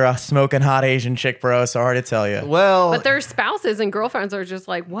works when you're a smoking hot Asian chick, bro. Sorry to tell you. Well, But their spouses and girlfriends are just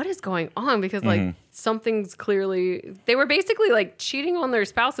like, what is going on? Because like Mm-hmm. something's clearly they were basically like cheating on their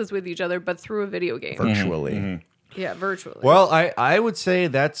spouses with each other, but through a video game. Virtually. Yeah, virtually. well, I would say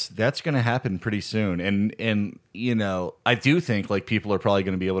that's going to happen pretty soon, and I do think like people are probably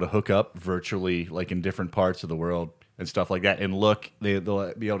going to be able to hook up virtually, like in different parts of the world and stuff like that, and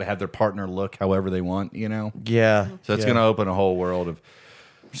they'll be able to have their partner look however they want, Yeah. So it's yeah. going to open a whole world of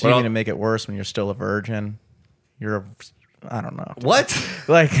So well- you're gonna make it worse when you're still a virgin. I don't know. what?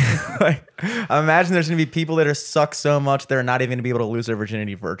 Like, I imagine there's gonna be people that are suck so much they're not even gonna be able to lose their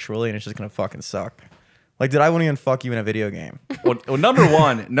virginity virtually, and it's just gonna fucking suck. Like, dude, I wouldn't even fuck you in a video game. Well, number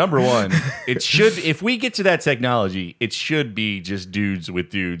one, it should. If we get to that technology, it should be just dudes with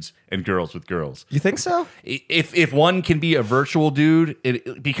dudes and girls with girls. You think so? If one can be a virtual dude,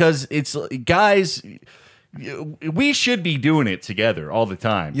 because it's guys, we should be doing it together all the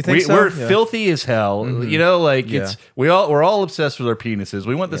time. You think so? We're Yeah. filthy as hell. Yeah. We're all obsessed with our penises.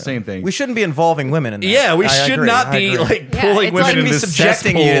 We want the same thing. We shouldn't be involving women in that. Yeah, we I should agree, not I be agree. like Yeah, pulling it's women like in be this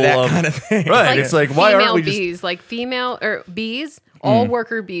subjecting you to cesspool that of- kind of thing. Right? like It's like why aren't female we just bees, like female or bees, all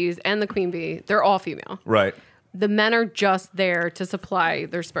worker bees and the queen bee, they're all female. right? the men are just there to supply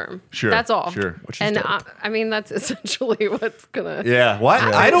their sperm. Sure, That's all. sure. Which is And dope. I mean, that's essentially what's gonna. Yeah. Why?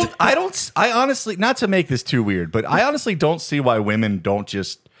 I honestly, not to make this too weird, but I honestly don't see why women don't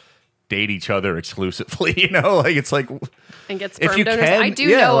just date each other exclusively. You know, like it's like And get if sperm you donors. can, I do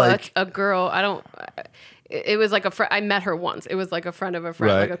yeah, know like- a girl. I don't. It was like a friend. I met her once. It was like a friend of a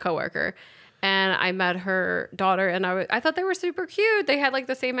friend, Right. like a coworker. And I met her daughter, and I thought they were super cute. They had like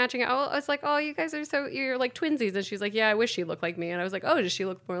the same matching. I was like, oh, you guys are you're like twinsies. And she's like, yeah, I wish she looked like me. And I was like, oh, does she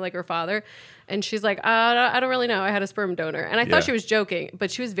look more like her father? And she's like, I don't really know. I had a sperm donor. And I Yeah. thought she was joking, but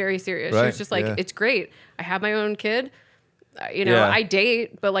she was very serious. She Right, was just like, yeah. it's great. I have my own kid. Yeah. I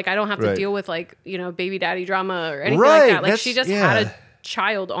date, but like I don't have to Right. deal with like, baby daddy drama or anything Right, like that. Like that's- she just yeah. had a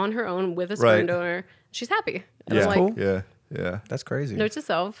child on her own with a sperm Right. donor. She's happy. And yeah, I'm like, cool. yeah. That's crazy. note to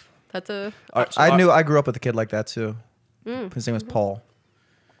self. That's a I grew up with a kid like that too. Mm. His name was Paul.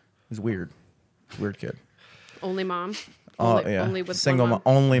 He's weird. Weird kid. only mom. Oh Only, yeah. only with single one mom.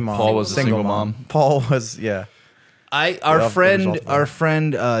 Only mom. Paul was a single mom. Paul was yeah. Our Yeah, friend, result of that. our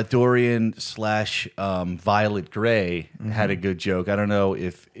friend Dorian / Violet Gray had a good joke. I don't know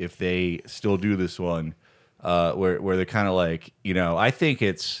if they still do this one, where they're kind of like, I think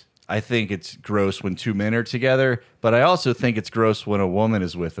it's gross when two men are together, but I also think it's gross when a woman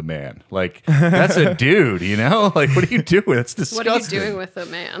is with a man. Like that's a dude, Like what are you doing? That's What disgusting. are you doing with a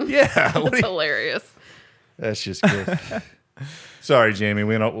man? Yeah, what That's are you- hilarious. that's just good. Sorry, Jamie.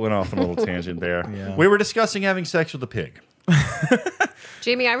 We went off on a little tangent there. Yeah. We were discussing having sex with a pig.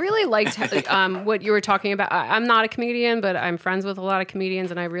 Jamie, I really liked what you were talking about. I'm not a comedian, but I'm friends with a lot of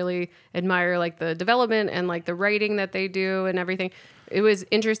comedians, and I really admire like the development and like the writing that they do and everything. It was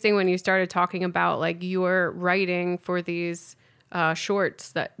interesting when you started talking about like your writing for these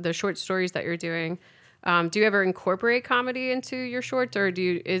shorts, that the short stories that you're doing. Do you ever incorporate comedy into your shorts, or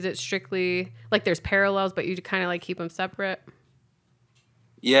is it strictly like there's parallels, but you kind of like keep them separate?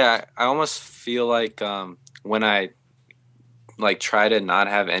 Yeah, I almost feel like when I like try to not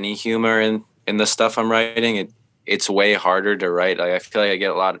have any humor in the stuff I'm writing, it's way harder to write. Like I feel like I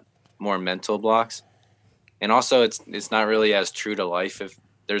get a lot more mental blocks, and also it's not really as true to life if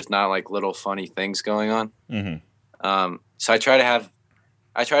there's not like little funny things going on. Mm-hmm. So I try to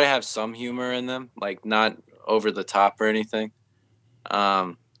have some humor in them, like not over the top or anything.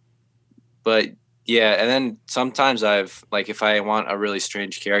 But yeah, and then sometimes I've like if I want a really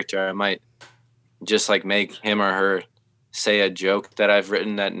strange character, I might just like make him or her say a joke that I've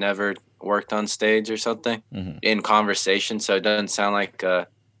written that never worked on stage or something in conversation, so it doesn't sound like a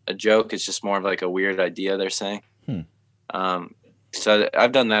joke. It's just more of like a weird idea they're saying. So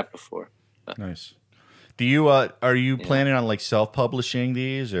I've done that before. Nice. Do you are you planning on like self-publishing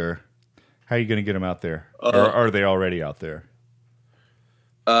these, or how are you going to get them out there? Or are they already out there?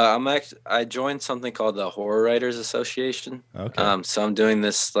 I joined something called the Horror Writers Association. Okay. So I'm doing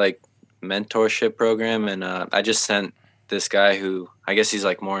this like mentorship program, and I just sent this guy who I guess he's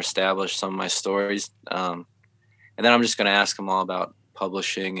like more established some of my stories, and then I'm just gonna ask him all about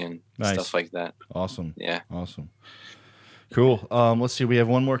publishing and Nice. stuff like that. Awesome. Yeah. Awesome. Cool. Let's see. We have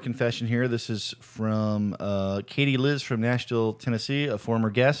one more confession here. This is from Katie Liz from Nashville, Tennessee, a former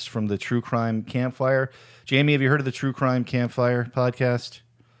guest from the True Crime Campfire. Jamie, have you heard of the True Crime Campfire podcast?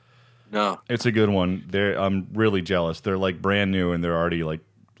 No. It's a good one. I'm really jealous. They're like brand new and they're already like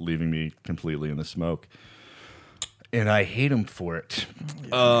leaving me completely in the smoke. And I hate them for it.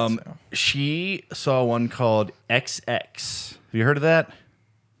 She saw one called XX. Have you heard of that?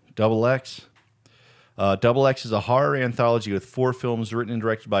 Double X? Double X is a horror anthology with 4 films written and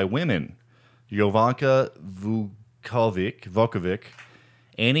directed by women. Jovanka Vukovic,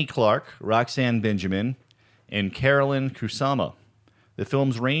 Annie Clark, Roxanne Benjamin, and Carolyn Kusama. The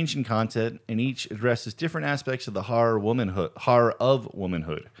films range in content, and each addresses different aspects of the horror of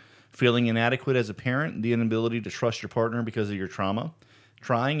womanhood. Feeling inadequate as a parent, the inability to trust your partner because of your trauma,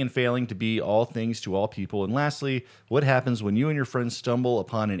 trying and failing to be all things to all people, and lastly, what happens when you and your friends stumble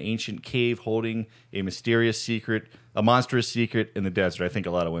upon an ancient cave holding a monstrous secret in the desert. I think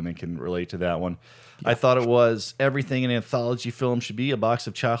a lot of women can relate to that one. I thought it was everything an anthology film should be, a box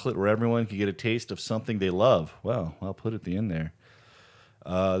of chocolate where everyone can get a taste of something they love. Well, I'll put it at the end there.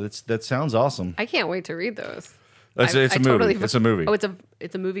 That sounds awesome. I can't wait to read those. It's a movie. It's a movie. Oh,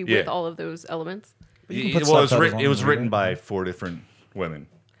 it's a movie Yeah. with all of those elements. You can put Well, subtitles it was on written it. by 4 different women.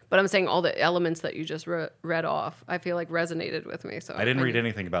 But I'm saying all the elements that you just read off, I feel like resonated with me. So I didn't read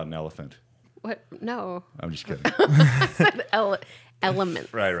anything about an elephant. What? No. I'm just kidding. I said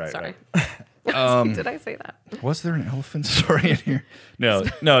elements. Right, Sorry. right. Did I say that? Was there an elephant story in here? No,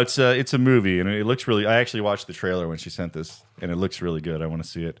 it's a movie, and it looks really. I actually watched the trailer when she sent this, and it looks really good. I want to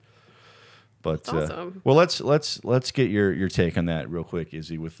see it. But Awesome. well, let's get your take on that real quick,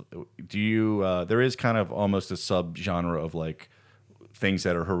 Izzy. Do you there is kind of almost a subgenre of like things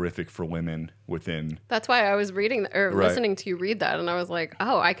that are horrific for women within. That's why I was reading or Right. listening to you read that, and I was like,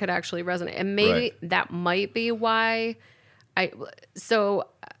 oh, I could actually resonate, and maybe Right. that might be why so.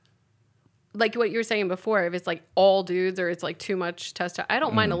 Like what you were saying before, if it's like all dudes or it's like too much testosterone, I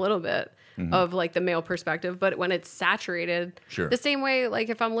don't mind a little bit of like the male perspective, but when it's saturated, Sure. the same way, like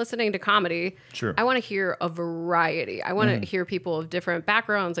if I'm listening to comedy, Sure. I want to hear a variety. I want to hear people of different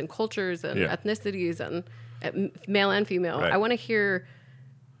backgrounds and cultures and Yeah. ethnicities and male and female. Right. I want to hear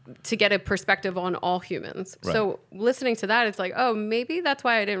to get a perspective on all humans. Right. So listening to that, it's like, oh, maybe that's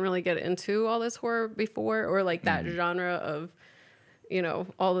why I didn't really get into all this horror before, or like that genre of, you know,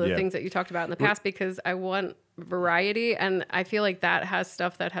 all the Yeah. things that you talked about in the past, because I want variety, and I feel like that has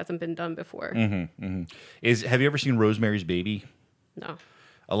stuff that hasn't been done before. Have you ever seen Rosemary's Baby? No.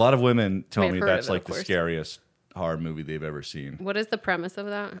 A lot of women tell I've me heard that's of it, like of the course. scariest horror movie they've ever seen. What is the premise of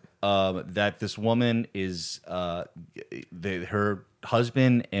that? That this woman is her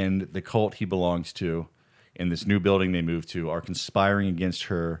husband and the cult he belongs to in this new building they moved to are conspiring against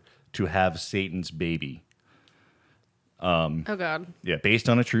her to have Satan's baby. Oh God. Yeah, based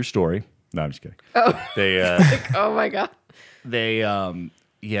on a true story. No, I'm just kidding. They Oh my God.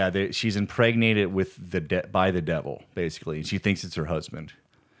 she's impregnated with by the devil, basically, and she thinks it's her husband.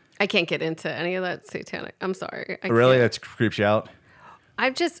 I can't get into any of that satanic. I'm sorry. I Really, can't. that's creeps you out.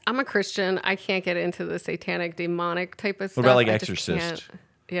 I'm a Christian. I can't get into the satanic, demonic type of stuff. What about like I just Exorcist? can't.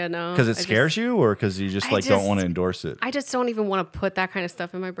 Yeah, no. Because it scares you, or because you just I like don't just- want to endorse it. I just don't even want to put that kind of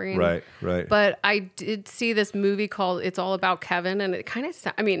stuff in my brain. Right. But I did see this movie called "It's All About Kevin," and it kind of.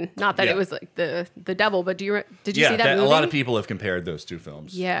 I mean, not that Yeah. it was like the devil, but did you see yeah, that movie? a lot of people have compared those two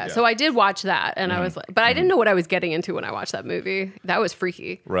films. Yeah. So I did watch that, and I was like, but I didn't know what I was getting into when I watched that movie. That was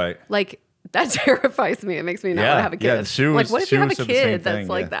freaky. Right. Like that terrifies me. It makes me not want to have a kid. Yeah, Sue like, what if you have a said the same kid that's thing,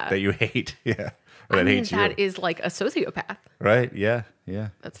 like yeah, that? that you hate? Yeah, or I that mean, hates that you. is like a sociopath. Right? Yeah, yeah.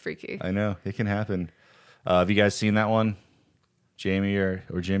 That's freaky. I know it can happen. Have you guys seen that one, Jamie or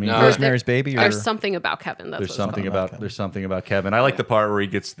Jimmy? No. Rosemary's Baby. Or There's something about Kevin. That's There's what something it's called. about there's something about Kevin. I like the part where he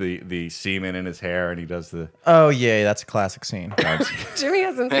gets the semen in his hair and he does the. oh yeah, that's a classic scene. Jimmy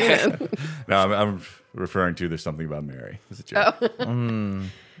hasn't seen it. No, I'm referring to there's something about Mary. It's a joke.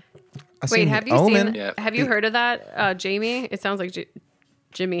 I Wait, seen have you Omen. seen? Yeah. Have you heard of that, Jamie? It sounds like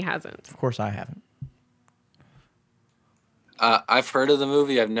Jimmy hasn't. Of course, I haven't. I've heard of the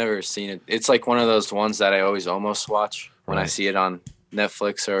movie. I've never seen it. It's like one of those ones that I always almost watch when I Right. see it on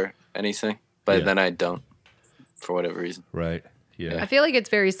Netflix or anything, but Yeah. then I don't for whatever reason. Right. Yeah. I feel like it's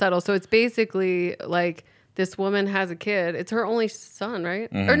very subtle. So it's basically like this woman has a kid. It's her only son, right?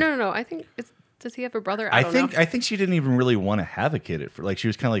 Or no. I think it's. Does he have a brother? I don't know. I think she didn't even really want to have a kid. Like she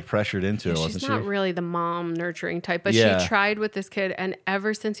was kind of like pressured into it, wasn't She's she? not really the mom nurturing type, but Yeah. she tried with this kid, and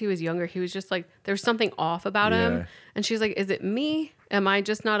ever since he was younger, he was just like there's something off about Yeah. him, and she's like, "Is it me? Am I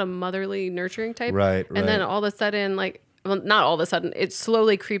just not a motherly nurturing type?" Right, And then right. all of a sudden, like, well, not all of a sudden, it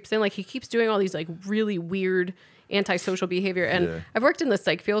slowly creeps in. Like he keeps doing all these like really weird antisocial behavior, and Yeah. I've worked in the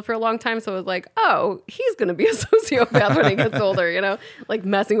psych field for a long time, so it was like, oh, he's gonna be a sociopath when he gets older, you know, like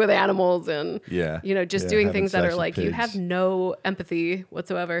messing with animals and Yeah. you know, just Yeah, doing having things that sex are with like you pigs. have no empathy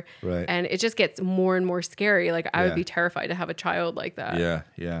whatsoever. Right. And it just gets more and more scary. Like I Yeah. would be terrified to have a child like that. Yeah.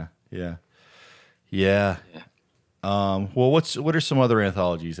 Well, what are some other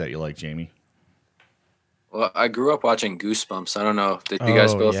anthologies that you like, Jamie? Well, I grew up watching Goosebumps. I don't know. Did you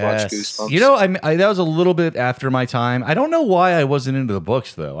guys Oh, both yes. watch Goosebumps? You know, that was a little bit after my time. I don't know why I wasn't into the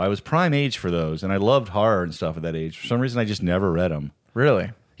books though. I was prime age for those, and I loved horror and stuff at that age. For some reason, I just never read them.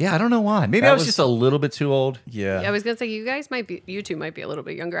 Really? Yeah, I don't know why. Maybe That I was was- just a little bit too old. Yeah. I was gonna say you two might be a little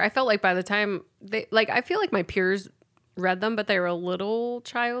bit younger. I felt like by the time I feel like my peers read them, but they were a little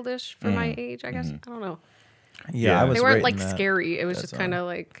childish for my age, I guess. I don't know. yeah, I was They weren't right like in that. scary. It was That's just kind of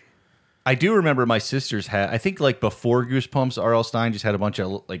like I do remember my sisters had. I think like before Goosebumps, R.L. Stein just had a bunch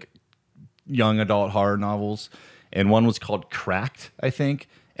of like young adult horror novels, and one was called Cracked, I think.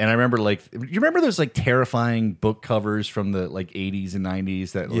 And I remember like you remember those like terrifying book covers from the like 80s and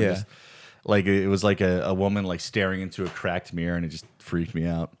 90s that were Yeah. just like it was like a woman like staring into a cracked mirror, and it just freaked me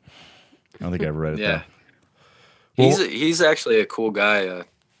out. I don't think I ever read it Yeah. though. He's actually a cool guy.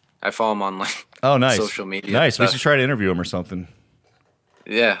 I follow him on like Oh, nice. social media. Nice. We stuff. should try to interview him or something.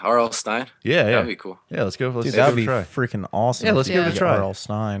 Yeah, R.L. Stein. Yeah, yeah. That'd be cool. Yeah, let's go. Let's Dude, give that it would a be try. freaking awesome. Yeah, let's if give you it a could try. get R.L.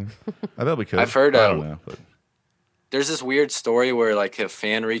 Stein. I bet we could. I've heard, I don't know, but There's this weird story where like a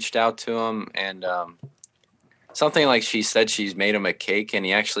fan reached out to him and something like she said she's made him a cake and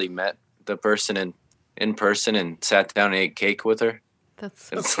he actually met the person in person and sat down and ate cake with her. That's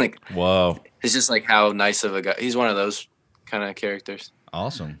so It's like Whoa. it's just like how nice of a guy. He's one of those kind of characters.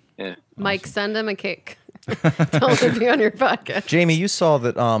 Awesome. Yeah. Mike, send him a cake. Tell him to be on your podcast. Jamie, you saw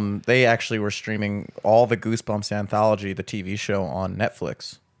that they actually were streaming all the Goosebumps anthology, the TV show, on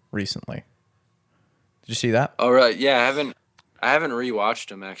Netflix recently. Did you see that? All right. Yeah, I haven't rewatched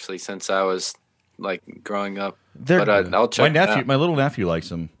them actually since I was like growing up. They're But I'll check. My little nephew likes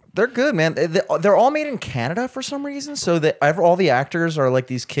them. They're good, man. They're all made in Canada for some reason, so that all the actors are like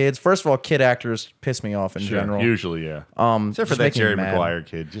these kids. First of all, kid actors piss me off in general. Usually, yeah. Except for just that making Jerry me mad. Maguire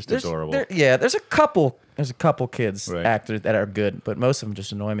kid, just adorable. There's a couple kids Right. actors that are good, but most of them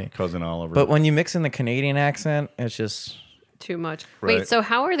just annoy me. Cousin Oliver. But when you mix in the Canadian accent, it's just Too much. Right. Wait, so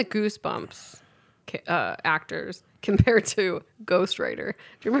how are the Goosebumps actors compared to Ghost Rider?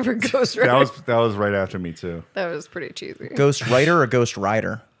 Do you remember Ghost Rider? that was right after me too. That was pretty cheesy. Ghost Writer or Ghost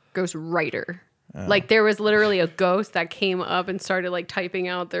Rider. Ghost Rider. Like there was literally a ghost that came up and started like typing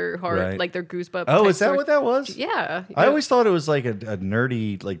out their heart, Right. like their goosebumps. Oh, type is that story. what that was? Yeah. I always thought it was like a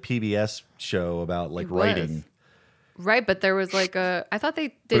nerdy like PBS show about like It was. writing. Right, but there was like I thought they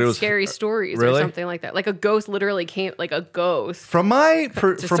it did was- scary stories or really? something like that. Like a ghost literally came, like a ghost. From my Just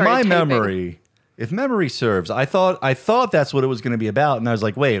from started my typing. memory, if memory serves, I thought that's what it was going to be about, and I was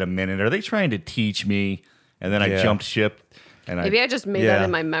like, wait a minute, are they trying to teach me? And then I Yeah. jumped ship, and Maybe I just made Yeah. that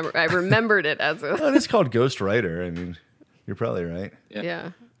in my memory. I remembered it as a oh, it's called Ghost Rider. I mean, you're probably right.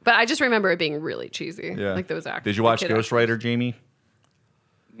 yeah. But I just remember it being really cheesy. Yeah. Like those actors. Did you the watch kid Ghost actors. Rider, Jamie?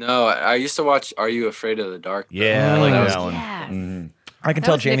 No, I used to watch Are You Afraid of the Dark? Yeah, I like that was- that one. Yes. I can That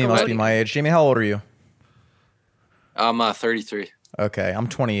tell was Jamie must be Nickelodeon. my age. Jamie, how old are you? I'm 33. Okay, I'm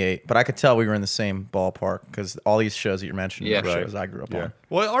 28, but I could tell we were in the same ballpark because all these shows that you're mentioning Yeah. are shows I grew up Yeah. on.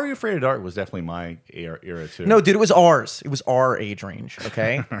 Well, Are You Afraid of Dark was definitely my era too. No, dude, it was ours. It was our age range.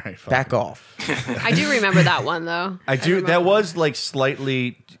 Okay, right, fine. back off. I do remember that one though. I do. remember That was like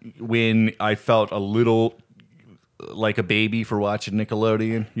slightly when I felt a little like a baby for watching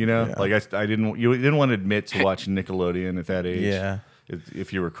Nickelodeon. You know, Yeah. like you didn't want to admit to watching Nickelodeon at that age. Yeah.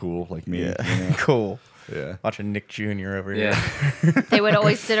 If you were cool like me. Yeah, You know? cool. Yeah. Watching Nick Jr. over here. Yeah. They would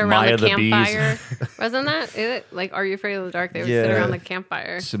always sit around Maya the the Bees. campfire. Wasn't that it? Like, Are You Afraid of the Dark? They would sit Yeah. around the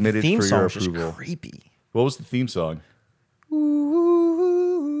campfire. Submitted Theme for song your was just approval. creepy. What was the theme song?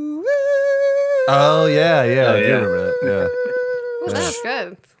 Oh yeah, yeah, I do yeah. remember that. Yeah. Well, that was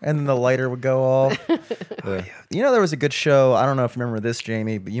good. And then the lighter would go off. Yeah. You know, there was a good show. I don't know if you remember this,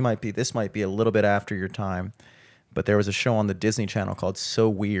 Jamie, but this might be a little bit after your time. But there was a show on the Disney Channel called So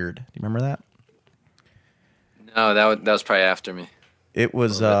Weird. Do you remember that? No, that was probably after me. It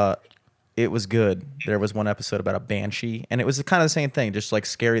was good. There was one episode about a banshee, and it was kind of the same thing. Just like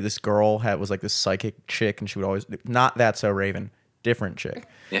scary. This girl was like this psychic chick, and she would always not that so Raven, different chick,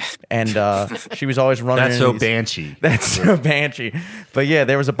 Yeah. and she was always running. That's into so these- banshee. That's so banshee. But yeah,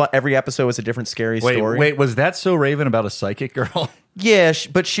 there was every episode was a different scary story. Wait, was that so Raven about a psychic girl? Yeah,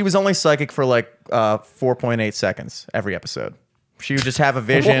 but she was only psychic for like 4.8 seconds every episode. She would just have a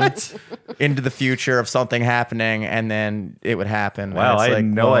vision into the future of something happening, and then it would happen. And Wow, it's I had like,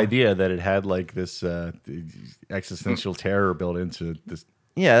 no well, idea that it had like this existential terror built into this.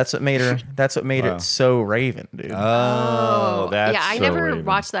 Yeah, that's what made her. That's what made Wow. it so Raven, dude. Oh, that's yeah, I so never Raven.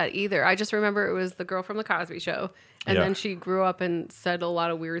 watched that either. I just remember it was the girl from the Cosby Show, and Yeah. then she grew up and said a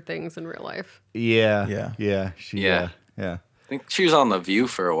lot of weird things in real life. Yeah, Yeah. yeah, she, Yeah. yeah. I think she was on The View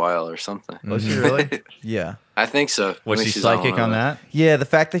for a while or something. Was she really? yeah, I think so. I Was think she she's psychic one on of that? yeah. The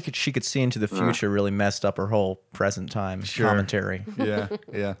fact that she could see into the future really messed up her whole present time commentary. Yeah,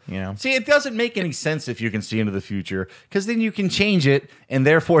 yeah. You know? See, it doesn't make any sense if you can see into the future, because then you can change it, and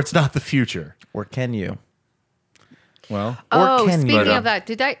therefore it's not the future. Or can you? Well, Oh, can you? speaking of that,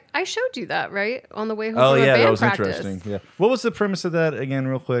 I showed you that right on the way home oh from a yeah, band that was practice. interesting. Yeah. What was the premise of that again,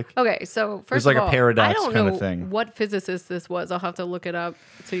 real quick? Okay, so first was like of a all, paradox I don't kinda know thing. what physicist this was. I'll have to look it up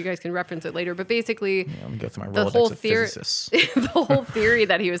so you guys can reference it later. But basically, Let me go through my the Rolodex whole of theory, physicists. the whole theory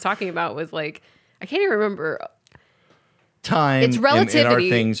that he was talking about was like, I can't even remember. Time It's and are relativity.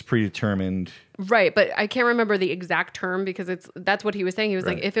 things predetermined? Right, but I can't remember the exact term because that's what he was saying. He was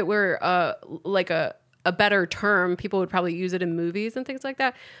like, Right. if it were like a better term, people would probably use it in movies and things like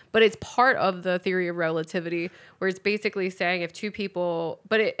that. But it's part of the theory of relativity, where it's basically saying if two people,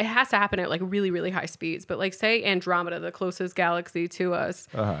 but it has to happen at like really, really high speeds. But like say Andromeda, the closest galaxy to us,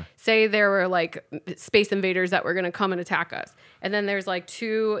 say there were like space invaders that were going to come and attack us. And then there's like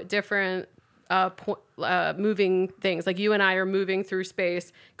two different moving things, like you and I are moving through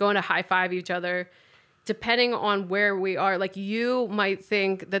space, going to high five each other. Depending on where we are, like you might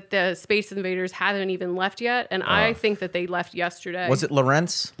think that the space invaders haven't even left yet, and I think that they left yesterday. Was it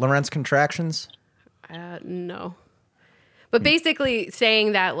Lorentz? Lorentz contractions? No. But basically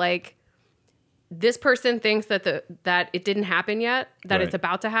saying that like this person thinks that that it didn't happen yet, that Right. it's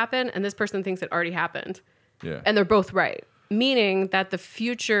about to happen, and this person thinks it already happened. Yeah. And they're both right. Meaning that the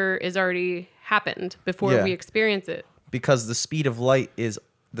future is already happened before Yeah. we experience it. Because the speed of light is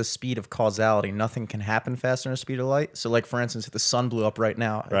the speed of causality. Nothing can happen faster than the speed of light. So, like for instance, if the sun blew up right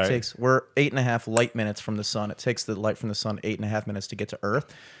now, Right. we're 8.5 light minutes from the sun. It takes the light from the sun 8.5 minutes to get to Earth.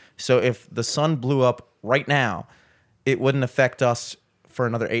 So, if the sun blew up right now, it wouldn't affect us for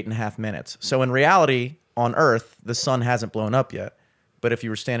another 8.5 minutes. So, in reality, on Earth, the sun hasn't blown up yet. But if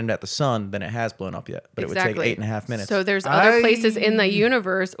you were standing at the sun, then it has blown up yet. But it would take 8.5 minutes. So there's other I- places in the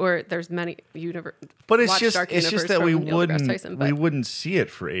universe, or there's many universe. But it's just that we wouldn't Tyson, we wouldn't see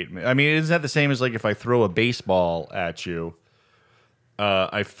it for 8 minutes. I mean, isn't that the same as like if I throw a baseball at you?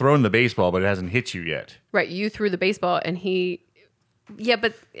 I've thrown the baseball, but it hasn't hit you yet. right. You threw the baseball, and he. Yeah,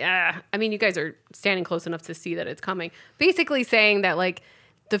 but I mean, you guys are standing close enough to see that it's coming. Basically, saying that like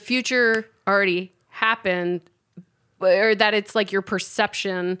the future already happened, or that it's like your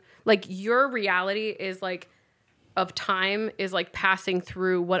perception, like your reality is like of time is like passing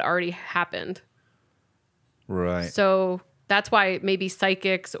through what already happened. Right. So that's why maybe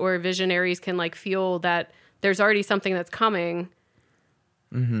psychics or visionaries can like feel that there's already something that's coming.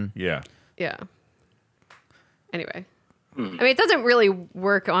 Yeah. Yeah. Anyway. I mean, it doesn't really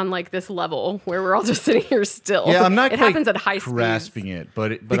work on like this level where we're all just sitting here still. Yeah, I'm not It quite happens at high speeds. grasping it,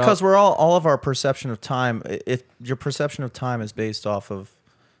 but because we're all of our perception of time, if your perception of time is based off of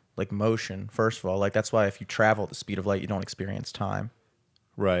like motion, first of all, like that's why if you travel at the speed of light, you don't experience time,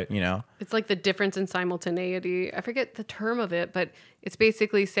 right. you know? It's like the difference in simultaneity. I forget the term of it, but it's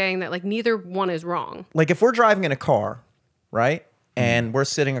basically saying that like neither one is wrong. Like if we're driving in a car, right? And we're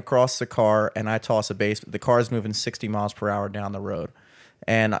sitting across the car and I toss a base, the car's moving 60 miles per hour down the road.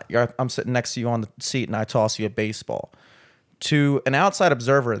 And I'm sitting next to you on the seat and I toss you a baseball. To an outside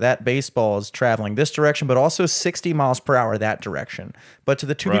observer, that baseball is traveling this direction, but also 60 miles per hour that direction. But to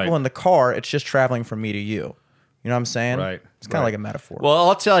the two Right. people in the car, it's just traveling from me to you. You know what I'm saying? Right. It's kind of Right. like a metaphor. Well,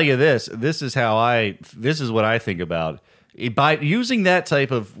 I'll tell you this. This is what I think about. By using that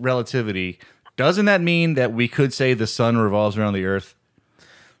type of relativity, doesn't that mean that we could say the sun revolves around the earth?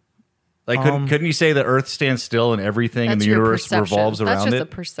 Like, couldn't you say the earth stands still and everything in That's the your universe perception. revolves around That's just it? a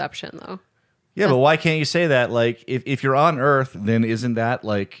perception, though. Yeah, but why can't you say that? Like, if you're on Earth, then isn't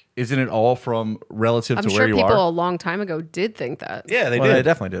it all from relative I'm to sure where you people are? a long time ago did think that. Yeah, they Well, did. they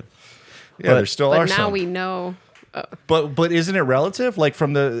definitely did. Yeah, there still are But now some. we know. But isn't it relative? Like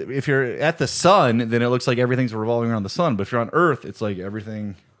if you're at the sun, then it looks like everything's revolving around the sun. But if you're on Earth, it's like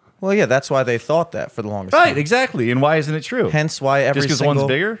everything. Well, yeah, that's why they thought that for the longest Right, time. exactly. And why isn't it true? Hence why every Just because single... one's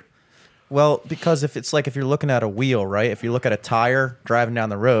bigger? Well, because if you're looking at a wheel, right? If you look at a tire driving down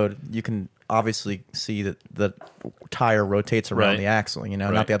the road, you can obviously see that the tire rotates around Right. the axle, you know,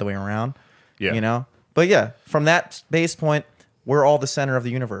 Right. not the other way around. Yeah. You know? But yeah, from that base point, we're all the center of the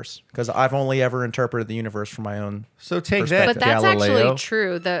universe because I've only ever interpreted the universe from my own. So take Perspective. that, But that's Galileo. actually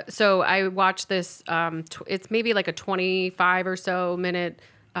true. So I watched this. It's maybe like a 25 or so minute.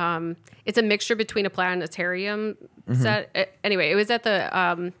 It's a mixture between a planetarium set. Anyway, it was at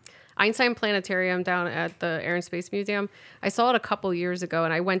the Einstein Planetarium down at the Air and Space Museum. I saw it a couple years ago,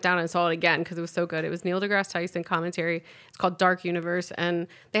 and I went down and saw it again because it was so good. It was Neil deGrasse Tyson commentary. It's called Dark Universe, and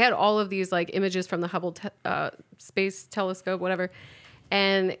they had all of these like images from the Hubble Space Telescope, whatever,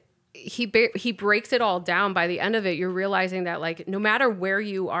 and he breaks it all down. By the end of it, you're realizing that like no matter where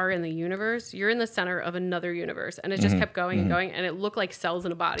you are in the universe, you're in the center of another universe, and it just kept going and going, and it looked like cells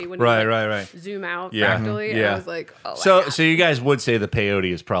in a body when Right, you like, right. zoom out Yeah. fractally. And Yeah. I was like, oh, So you guys would say the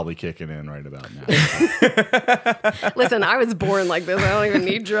peyote is probably kicking in right about now. listen, I was born like this. I don't even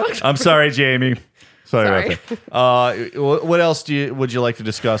need drugs. I'm sorry, Jamie. Sorry Sorry. about that. What else would you like to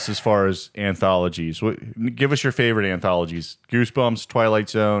discuss as far as anthologies? Give us your favorite anthologies: Goosebumps, Twilight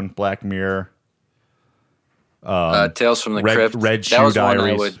Zone, Black Mirror. Tales from the Red- Crypt. Red that Shoe was one I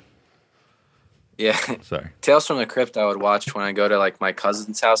Diaries. would. Yeah, Sorry. Tales from the Crypt I would watch when I go to like my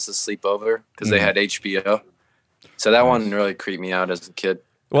cousin's house to sleep over because they had HBO. So that one really creeped me out as a kid.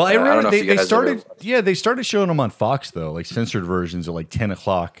 Well, I don't remember know if they, you they guys started. ever- Yeah, they started showing them on Fox though, like censored versions at like 10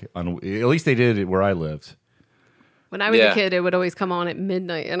 o'clock. At least they did it where I lived. When I was Yeah. a kid, it would always come on at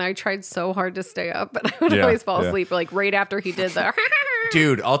midnight, and I tried so hard to stay up, but I would Yeah, always fall yeah. asleep like right after he did that.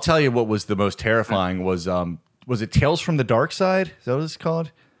 Dude, I'll tell you what was the most terrifying was it Tales from the Dark Side? Is that what it's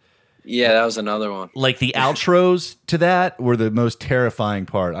called? Yeah, that was another one. Like the outros to that were the most terrifying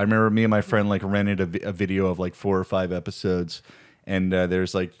part. I remember me and my friend like rented a video of like 4 or 5 episodes, and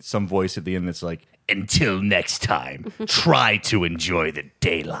there's like some voice at the end that's like, Until next time, try to enjoy the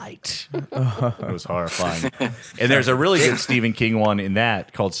daylight. It was horrifying. And there's a really good Stephen King one in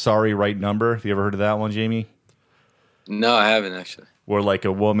that called Sorry, Right Number. Have you ever heard of that one, Jamie? No, I haven't actually. Where like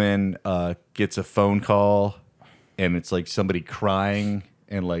a woman gets a phone call and it's like somebody crying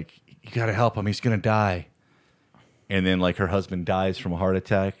and like, you got to help him. He's going to die. And then like her husband dies from a heart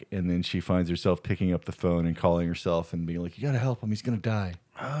attack. And then she finds herself picking up the phone and calling herself and being like, you got to help him. He's going to die.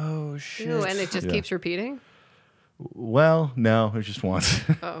 Oh shit! Ew, and it just Yeah. keeps repeating. Well, no, it was just once.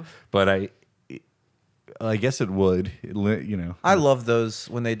 Oh, But I guess it would, you know. I love those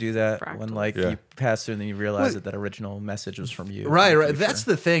when they do that. When Fractal. like Yeah. you pass through and then you realize that original message was from you. Right. That's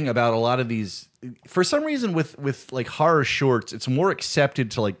the thing about a lot of these. For some reason, with like horror shorts, it's more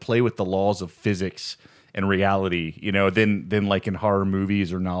accepted to like play with the laws of physics and reality, you know, than like in horror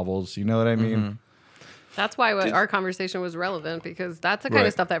movies or novels. You know what I mean? that's why our conversation was relevant, because that's the kind Right.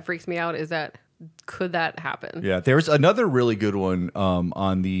 of stuff that freaks me out. Is that could that happen? Yeah. There's another really good one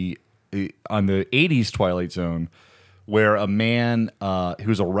on the '80s Twilight Zone, where a man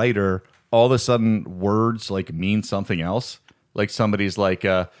who's a writer, all of a sudden words like mean something else. Like somebody's like,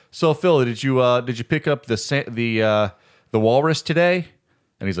 "So Phil, did you pick up the walrus today?"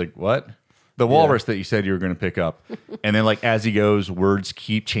 And he's like, "What?" The walrus that you said you were going to pick up. And then like as he goes, words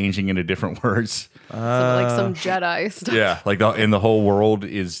keep changing into different words. Like some Jedi stuff. Yeah, like the whole world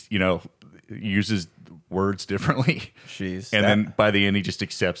is, you know, uses words differently. Jeez. And that- then by the end, he just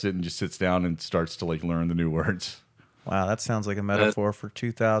accepts it and just sits down and starts to like learn the new words. Wow, that sounds like a metaphor for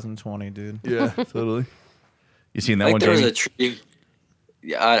 2020, dude. Yeah, totally. You seen that Like one, there was Jamie? a tree.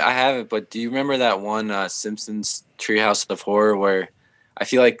 Yeah, I haven't. But do you remember that one Simpsons Treehouse of Horror where I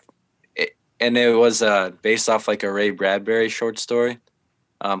feel like, and it was based off like a Ray Bradbury short story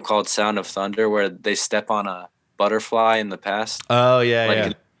called Sound of Thunder, where they step on a butterfly in the past, Oh yeah, like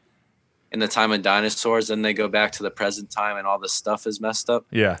yeah, in the time of dinosaurs, and they go back to the present time, and all the stuff is messed up.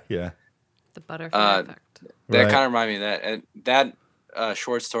 yeah, yeah. The butterfly effect. That Right. kind of reminded me of that. And that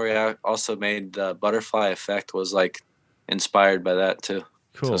short story I also made the butterfly effect was like inspired by that too.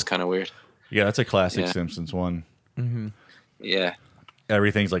 Cool. So it's kind of weird. Yeah, that's a classic Yeah. Simpsons one. Yeah.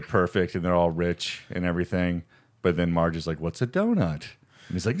 Everything's like perfect and they're all rich and everything, but then Marge is like, "What's a donut?"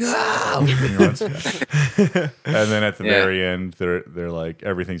 And he's like, "No!" And he runs back. And then at the Yeah. very end, they're like,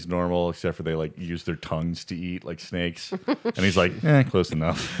 everything's normal except for they like use their tongues to eat like snakes. And he's like, close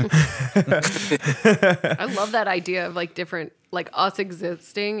enough. I love that idea of like different, like us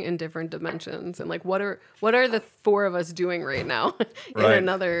existing in different dimensions, and like what are the four of us doing right now in Right.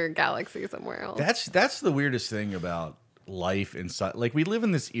 another galaxy somewhere else? That's the weirdest thing about life inside. Like we live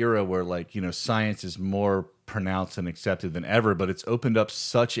in this era where like, you know, science is more pronounced and accepted than ever, but it's opened up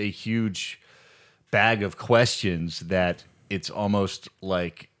such a huge bag of questions that it's almost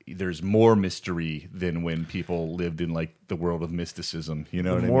like there's more mystery than when people lived in like the world of mysticism. You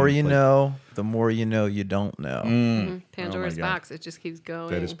know The what more I mean? you Like, know, the more you know you don't know. Pandora's God. box. It just keeps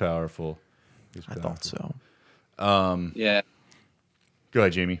going. that is powerful. I thought so. Yeah. Go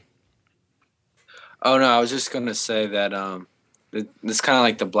ahead, Jamie. Oh no, I was just gonna say that it's kind of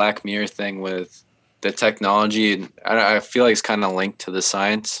like the Black Mirror thing with the technology, and I feel like it's kind of linked to the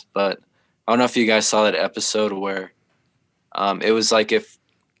science. But I don't know if you guys saw that episode where it was like if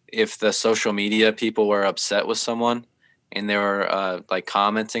the social media people were upset with someone and they were like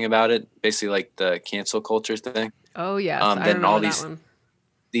commenting about it, basically like the cancel culture thing. Oh yes, I then remember all that these- one.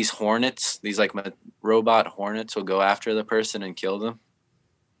 These hornets, these like robot hornets, will go after the person and kill them.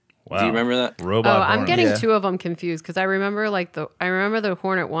 Wow. Do you remember that? Robot Oh, I'm Hornet. getting Yeah. two of them confused because I remember the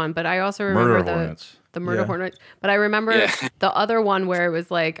Hornet one, but I also remember Murder the Hornets. Murder Yeah. Hornets. But I remember Yeah. the other one where it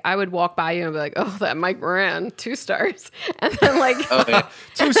was like I would walk by you and be like, "Oh, that Mike Moran, 2 stars," and then like Oh, yeah.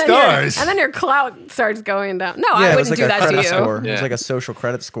 2 and then stars. and then your clout starts going down. No, Yeah, I it was wouldn't like do a that to credit you. score. It was Yeah. like a social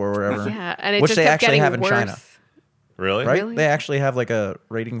credit score or whatever. Yeah, and it Which just they kept actually getting have in worse. China. Really? Right? Really? They actually have like a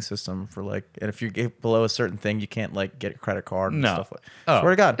rating system for like, and if you get below a certain thing, you can't like get a credit card and No. stuff like. Oh.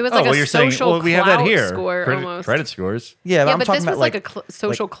 Swear to God. It was like a you're saying, social we have that clout here. score credit, almost. credit scores. yeah, Yeah, I'm but talking this about was like a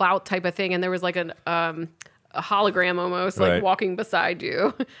social clout type of thing, and there was like a hologram almost Right. like walking beside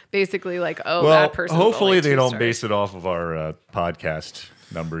you, basically like, oh, Well, that person. hopefully they don't base it off of our podcast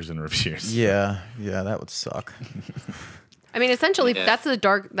numbers and reviews. Yeah, that would suck. I mean, essentially, Yeah.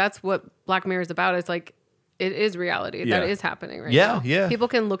 that's what Black Mirror is about. It's like it is reality Yeah. that is happening right Yeah, now. yeah. People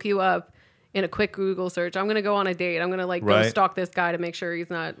can look you up in a quick Google search. I'm gonna go on a date. I'm gonna like go Right. stalk this guy to make sure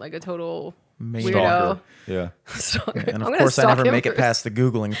he's not like a total Maybe. weirdo. Yeah. Stalker. And I'm of gonna course, I stalk never him make it first. past the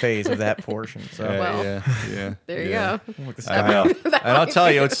Googling phase of that portion. So Well, yeah. There you yeah. go. Look, this I guy- know. That And I'll might tell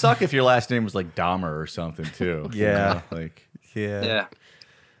be- you, it'd suck if your last name was like Dahmer or something too. You Yeah. know, like Yeah. Yeah.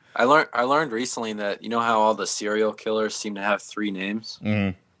 I learned recently that you know how all the serial killers seem to have 3 names.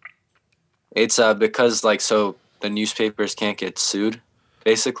 Mhm. It's because like so the newspapers can't get sued,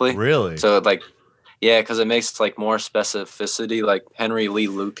 basically. Really? So like, yeah, because it makes like more specificity. Like Henry Lee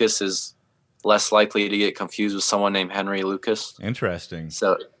Lucas is less likely to get confused with someone named Henry Lucas. Interesting.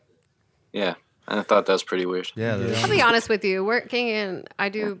 So, yeah, I thought that was pretty weird. Yeah. I'll be honest with you. I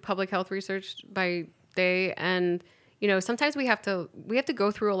do public health research by day, and sometimes we have to go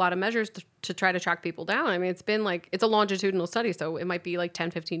through a lot of measures to try to track people down. I mean, it's a longitudinal study, so it might be like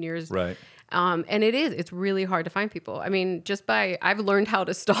 10, 15 years. Right. And it's really hard to find people. I mean, I've learned how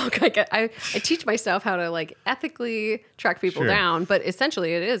to stalk. I teach myself how to like ethically track people Sure. down, but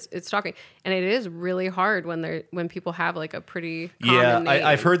essentially it's stalking, and it is really hard when people have like a pretty common name.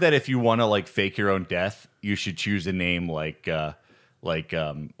 I've heard that if you want to like fake your own death, you should choose a name like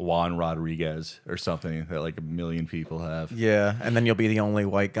Juan Rodriguez or something that like a million people have. Yeah, and then you'll be the only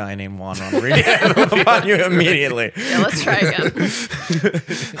white guy named Juan Rodriguez. They'll find you immediately. Yeah, let's try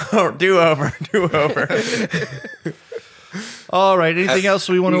again. Do over. All right. Anything else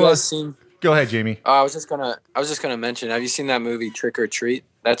we want You to? guys seen? Go ahead, Jamie. I was just gonna mention. Have you seen that movie Trick or Treat?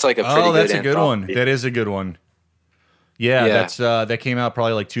 That's like a pretty Oh, good. that's a good one. anthology. That is a good one. Yeah, Yeah. that's that came out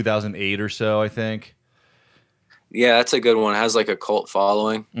probably like 2008 or so, I think. Yeah, that's a good one. It has like a cult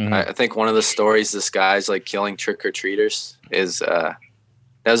following. Mhm. I think one of the stories, this guy's like killing trick or treaters, is that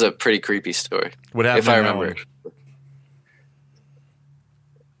was a pretty creepy story. What happened If I in that remember. one?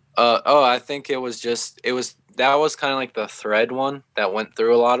 I think that was kind of like the thread one that went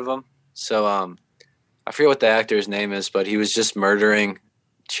through a lot of them. So I forget what the actor's name is, but he was just murdering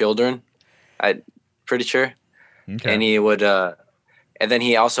children. I'm pretty sure. Okay. And he would and then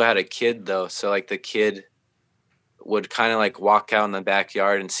he also had a kid though, so like the kid would kind of like walk out in the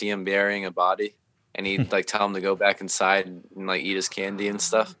backyard and see him burying a body, and he'd like tell him to go back inside and like eat his candy and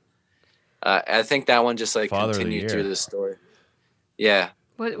stuff. I think that one just like Father of the continued Year. through the story. Yeah.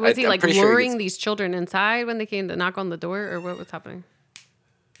 Was he I'm like pretty sure he luring gets- these children inside when they came to knock on the door, or what was happening?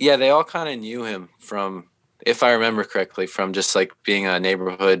 Yeah, they all kind of knew him from, if I remember correctly, from just like being a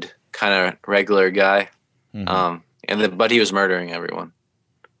neighborhood kind of regular guy. Mhm. But he was murdering everyone.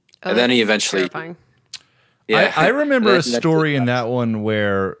 Oh, And then he that's eventually- terrifying. Yeah, I remember a That- that's- story in that one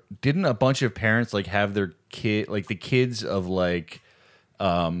where didn't a bunch of parents like have their kid, like the kids of like,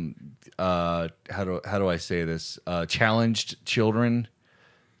 how do I say this? Challenged children,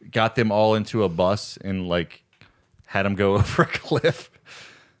 got them all into a bus and like had them go over a cliff.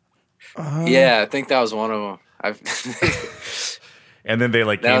 Yeah, I think that was one of them. I've And then they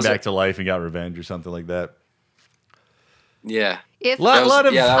like That came was back to life and got revenge or something like that. yeah. If Lot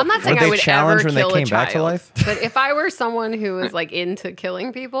of yeah, I'm not saying Were I they would challenged ever when they kill came a back to child, life? but if I were someone who was like into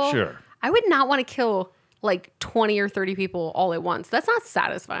killing people, Sure. I would not want to kill like 20 or 30 people all at once. That's not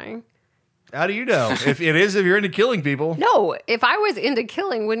satisfying. How do you know? if you're into killing people. No, if I was into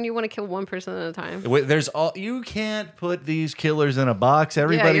killing, wouldn't you want to kill one person at a time? You can't put these killers in a box. Yeah,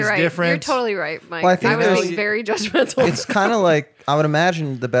 Everybody's you're right. different. You're totally right, Mike. Well, I think was there's- being very judgmental. It's kind of like, I would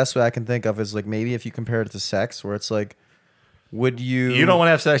imagine the best way I can think of is like maybe if you compare it to sex, where it's like, would you? You don't want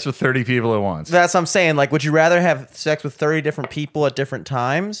to have sex with 30 people at once. That's what I'm saying. Like, would you rather have sex with 30 different people at different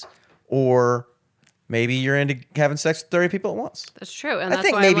times, or maybe you're into having sex with 30 people at once? That's true. And I that's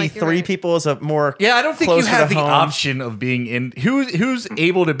think why I'm maybe like, you're 3 right. people is a more Yeah, I don't think you closer have to the home. option of being in. Who's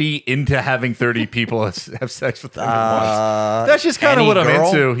able to be into having 30 people have sex with them at once? That's just kind of Any what I'm girl-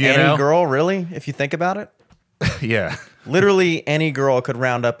 into, you any know? girl, really? If you think about it, Yeah. literally any girl could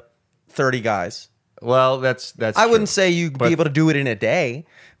round up 30 guys. Well, that's. I wouldn't true. say you'd But- be able to do it in a day,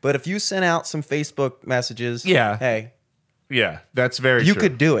 but if you sent out some Facebook messages, Yeah. hey, Yeah, that's very. you true.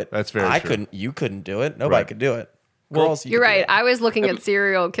 could do it. That's very. I true. couldn't. You couldn't do it. Nobody Right. could do it. Well, Girls, you You're could do right. it. I was looking at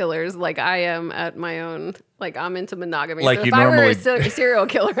serial killers like I am at my own. Like I'm into monogamy. Like so you if I were normally- a serial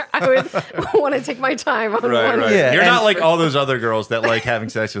killer, I would want to take my time on Right, one. right. Yeah, You're and- not like all those other girls that like having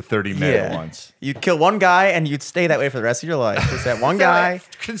sex with 30 men at once. You'd kill one guy and you'd stay that way for the rest of your life. Just that one So guy.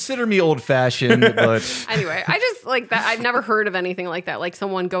 Consider me old fashioned, but Anyway, I just like that. I've never heard of anything like that. Like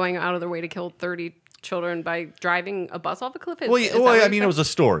someone going out of their way to kill 30 children by driving a bus off a cliff. Is that what I you're mean, it was saying? a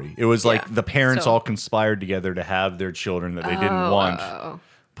story. It was like Yeah, the parents so- all conspired together to have their children that they didn't want Oh.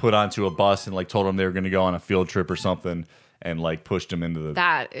 put onto a bus and like told them they were going to go on a field trip or something and like pushed them into the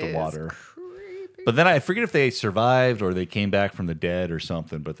That is water. creepy. But then I forget if they survived or they came back from the dead or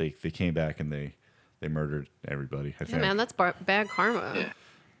something. But they came back and they murdered everybody. I Yeah, think. man, that's bad karma. Yeah.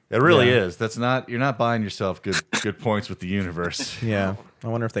 It really Yeah. is. That's not. You're not buying yourself good points with the universe. Yeah. I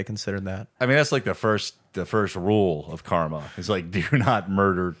wonder if they considered that. I mean, that's like the first rule of karma is like do not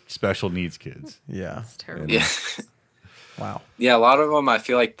murder special needs kids. Yeah. It's terrible. Yeah. Wow. Yeah, a lot of them, I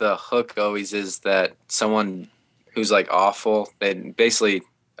feel like the hook always is that someone who's like awful, it basically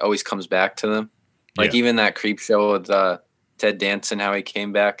always comes back to them. Like Yeah. even that creep show with Ted Danson, how he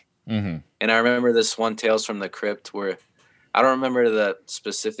came back. Mm-hmm. And I remember this one Tales from the Crypt where I don't remember the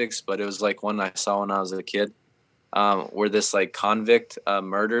specifics, but it was like one I saw when I was a kid, where this like convict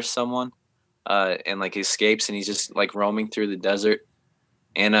murders someone and like escapes, and he's just like roaming through the desert.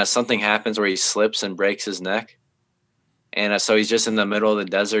 And something happens where he slips and breaks his neck. And so he's just in the middle of the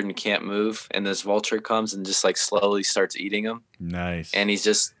desert and can't move. And this vulture comes and just like slowly starts eating him. Nice. And he's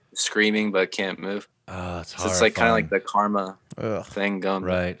just screaming but can't move. It's So it's like kind of like the karma Ugh. thing going.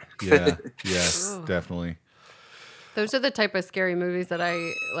 right. Yeah. Yes, definitely. Those are the type of scary movies that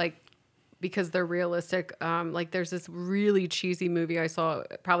I like because they're realistic. Like there's this really cheesy movie I saw,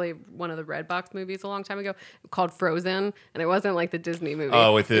 probably one of the Redbox movies a long time ago, called Frozen, and it wasn't like the Disney movie.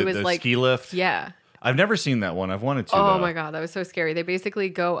 Oh, with it was the like ski lift? yeah. I've never seen that one. I've wanted to. Oh though. my god, that was so scary. They basically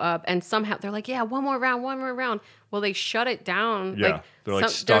go up and somehow they're like, yeah, one more round. Well, they shut it down. Yeah, they're like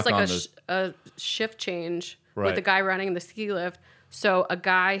stuck there's like on a shift change Right. with the guy running the ski lift. So a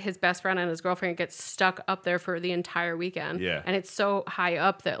guy, his best friend and his girlfriend get stuck up there for the entire weekend. Yeah. And it's so high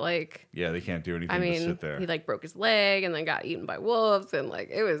up that like, Yeah, they can't do anything I but mean, sit there. he like broke his leg and then got eaten by wolves and like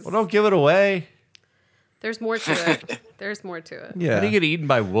it was. Well, don't give it away. There's more to it. There's more to it. Yeah. How do you get eaten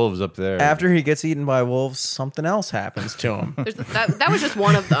by wolves up there? After he gets eaten by wolves, something else happens to him. That was just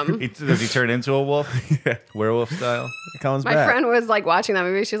one of them. Does he turn into a wolf? Werewolf style? He comes My back. friend was like watching that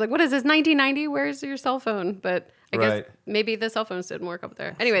movie. She was like, "What is this 1990? Where's your cell phone?" But I Right. guess maybe the cell phones didn't work up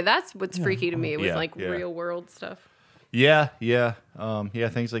there. Anyway, that's what's freaky to me. It was Yeah, like yeah. real world stuff. Yeah. Yeah,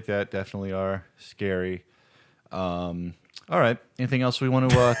 things like that definitely are scary. All right. Anything else we want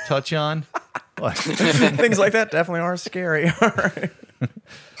to touch on? What? Things like that definitely are scary. All right.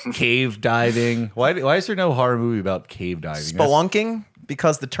 Cave diving. Why is there no horror movie about cave diving? Spelunking,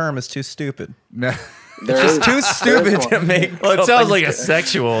 because the term is too stupid. That's- There is, Too stupid to make. well, it up sounds things like a to-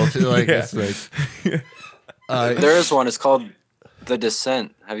 sexual. Like, Yeah. it's like there is one. It's called The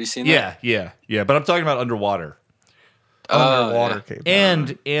Descent. Have you seen that? yeah. But I'm talking about underwater. underwater yeah.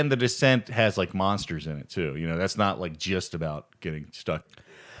 cave. And the Descent has like monsters in it too. You know, that's not like just about getting stuck.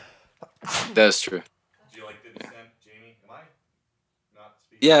 That's true. Do you like the Descent, Jamie? Am I not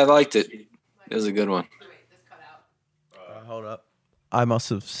speaking? Yeah, I liked it. It was a good one. Hold up. I must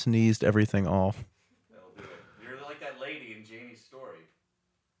have sneezed everything off. You're like that lady in Jamie's story.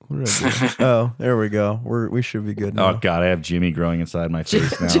 What did I do? Oh, there we go. We should be good Oh now. God, I have Jimmy growing inside my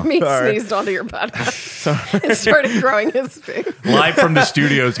face now. Jimmy Sorry. sneezed onto your podcast and started growing his face. Live from the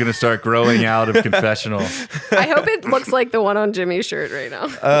studio is going to start growing out of confessional. I hope it looks like the one on Jimmy's shirt right now.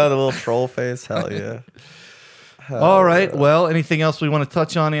 Oh, the little troll face. Hell yeah. All right. Well, anything else we want to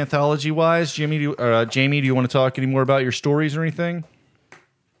touch on anthology wise, Jamie? Jamie, do you want to talk any more about your stories or anything?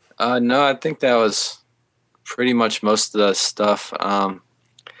 No, I think that was pretty much most of the stuff.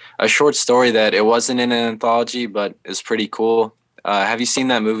 A short story that it wasn't in an anthology, but is pretty cool. Have you seen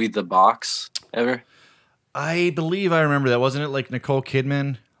that movie, The Box, ever? I believe I remember that. Wasn't it like Nicole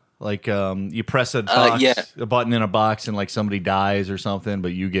Kidman? Like you press a box, yeah. a button in a box, and like somebody dies or something,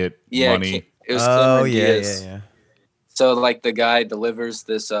 but you get Yeah, money. it was Oh, Cameron yeah, Diaz. yeah. So like the guy delivers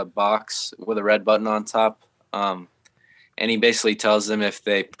this box with a red button on top, and he basically tells them if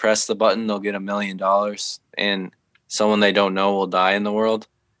they press the button, they'll get $1 million, and someone they don't know will die in the world.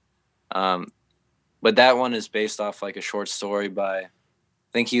 But that one is based off like a short story by, I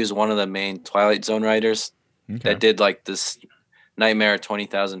think he was one of the main Twilight Zone writers Okay. that did like this Nightmare at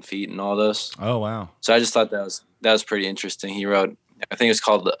 20,000 Feet and all those. Oh wow. So I just thought that was pretty interesting. He wrote, I think it's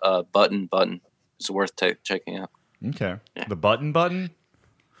called Button. It's worth checking out. Okay. The button.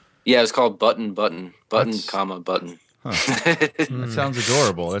 Yeah, it's called Button, That's- comma, button. That sounds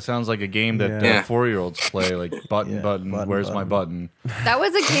adorable. That sounds like a game that Yeah. 4-year-olds play. Like button. Yeah, button, Where's my button? That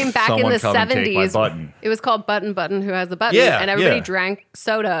was a game back Someone in the come and take my 70s. button. It was called Button, who has the button. Yeah, and everybody yeah. drank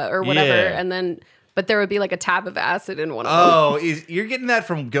soda or whatever. Yeah. And then, but there would be like a tab of acid in one of Oh, you're getting that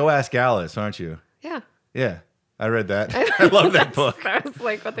from Go Ask Alice, aren't you? them. Yeah. Yeah, I read that. I love that book. That was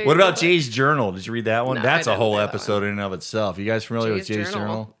like what they What about did. Jay's Journal? Did you read that one? No, That's I a didn't whole read that episode in and of itself. You guys familiar with Jay's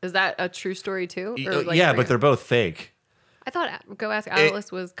Journal? Is that a true story too? Or like Yeah, real? but they're both fake. I thought Go Ask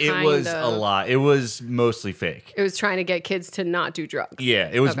Alice was It kind was of a lot. It was mostly fake. It was trying to get kids to not do drugs. Yeah,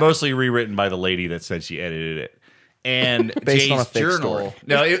 it was Okay. mostly rewritten by the lady that said she edited it. And Based Jay's on a fake Journal. story.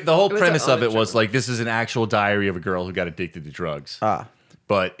 No, the whole It was premise an of it honest was journal. like this is an actual diary of a girl who got addicted to drugs.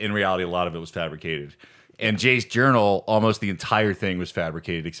 But in reality, a lot of it was fabricated. And Jay's Journal, almost the entire thing was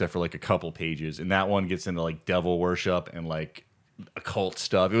fabricated except for like a couple pages. And that one gets into like devil worship and like occult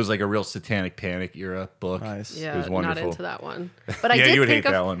stuff. It was like a real Satanic Panic era book. Nice. Yeah, It was not wonderful. into that one. But I Yeah, did you would think hate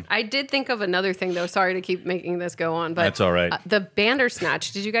of that one. I did think of another thing though. Sorry to keep making this go on, but That's all right. The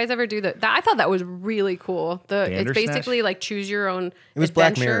Bandersnatch. Did you guys ever do that? I thought that was really cool. It's Bandersnatch? basically like choose your own. It was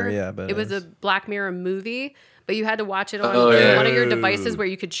Black adventure. Mirror, yeah, but it was a Black Mirror movie. But you had to watch it on Oh, yeah. one of your devices where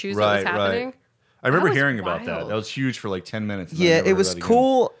you could choose what was happening. I remember was hearing about that. wild. That was huge for like 10 minutes. and I Yeah, never it heard was that again.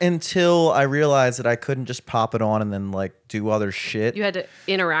 cool until I realized that I couldn't just pop it on and then like do other shit. You had to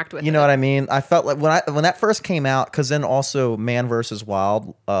interact with You it. know what I mean? I felt like when that first came out, because then also Man vs.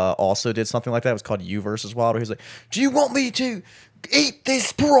 Wild also did something like that. It was called You vs. Wild. Where he was like, "Do you want me to eat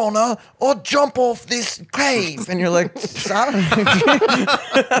this piranha or jump off this cave?" And you're like,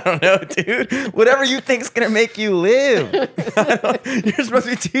 I don't know, dude. Whatever you think's gonna make you live. You're supposed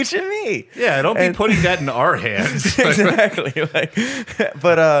to be teaching me. Yeah, don't be putting that in our hands. Exactly. Like,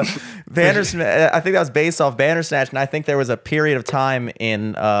 but Bandersnatch, I think that was based off Bandersnatch, and I think there was a period of time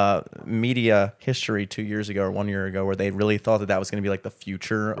in media history 2 years ago or 1 year ago where they really thought that was going to be like the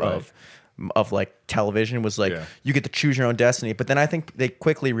future of like television, was like you get to choose your own destiny. But then I think they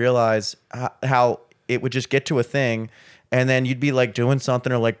quickly realized how it would just get to a thing, and then you'd be like doing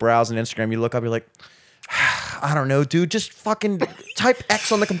something or like browsing Instagram, you look up, you're like, I don't know, dude. Just fucking type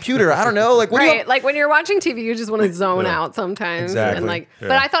X on the computer. I don't know. Like, what do you Right, like when you're watching TV, you just want to zone out sometimes. Exactly. And like, Yeah.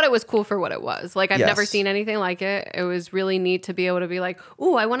 but I thought it was cool for what it was. Like, I've never Yes. seen anything like it. It was really neat to be able to be like,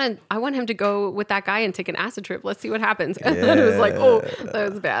 "Ooh, I want him to go with that guy and take an acid trip. Let's see what happens." And then it was like, "Oh, that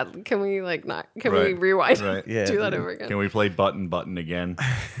was bad. Can we like not? Can we Right, rewind? right. Yeah. Do that over again?" Can we play button again?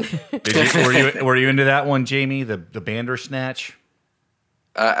 Were you into that one, Jamie? The Bandersnatch?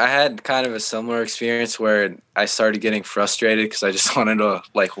 I had kind of a similar experience where I started getting frustrated because I just wanted to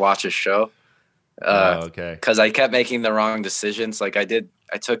like watch a show. Okay. Because I kept making the wrong decisions. Like I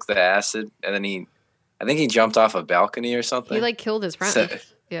took the acid, and then I think he jumped off a balcony or something. He like killed his friend. So-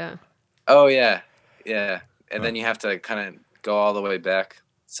 Yeah. Oh yeah, and then you have to kind of go all the way back.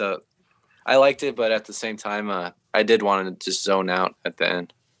 So I liked it, but at the same time, I did want to just zone out at the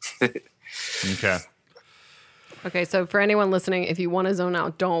end. Okay. Okay, so for anyone listening, if you want to zone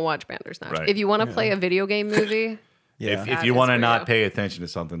out, don't watch Bandersnatch. Right. If you want to play a video game movie, Yeah. If That you is want to for not you. pay attention to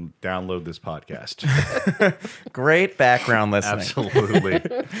something, download this podcast. Great background listening. Absolutely.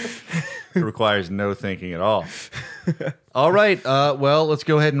 It requires no thinking at all. All right. Well, let's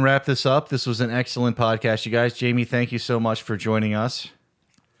go ahead and wrap this up. This was an excellent podcast, you guys. Jamie, thank you so much for joining us.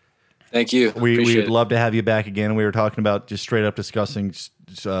 Thank you. We'd Appreciate it. love to have you back again. We were talking about just straight up discussing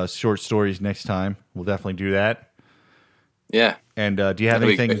short stories next time. We'll definitely do that. Yeah. And do you have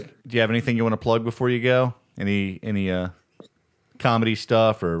That'd be anything? great. Do you have anything you want to plug before you go? Any comedy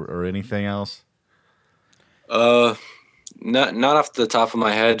stuff or anything else? Not off the top of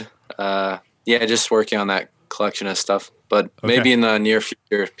my head. Yeah, just working on that collection of stuff. But maybe in the near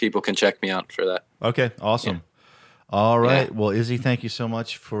future, people can check me out for that. Okay, awesome. All right. Yeah. Well, Izzy, thank you so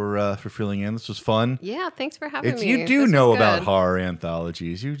much for filling in. This was fun. yeah, thanks for having me. You do This know was about good. horror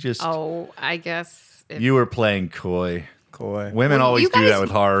anthologies. You just Oh, I guess. you were playing coy. Coy. Women Well, always you do that guys-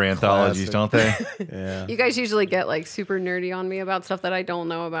 with horror anthologies, Classic. don't they? Yeah. You guys usually get like super nerdy on me about stuff that I don't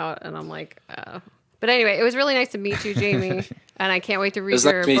know about, and I'm like, But anyway, it was really nice to meet you, Jamie, and I can't wait to read was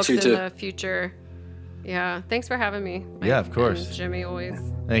nice your to meet books you, in too. the future. Yeah, thanks for having me. Yeah, of course. And Jimmy always.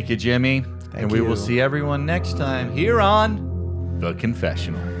 Thank you, Jimmy. And we will you. see everyone next time here on The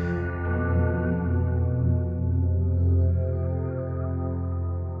Confessional.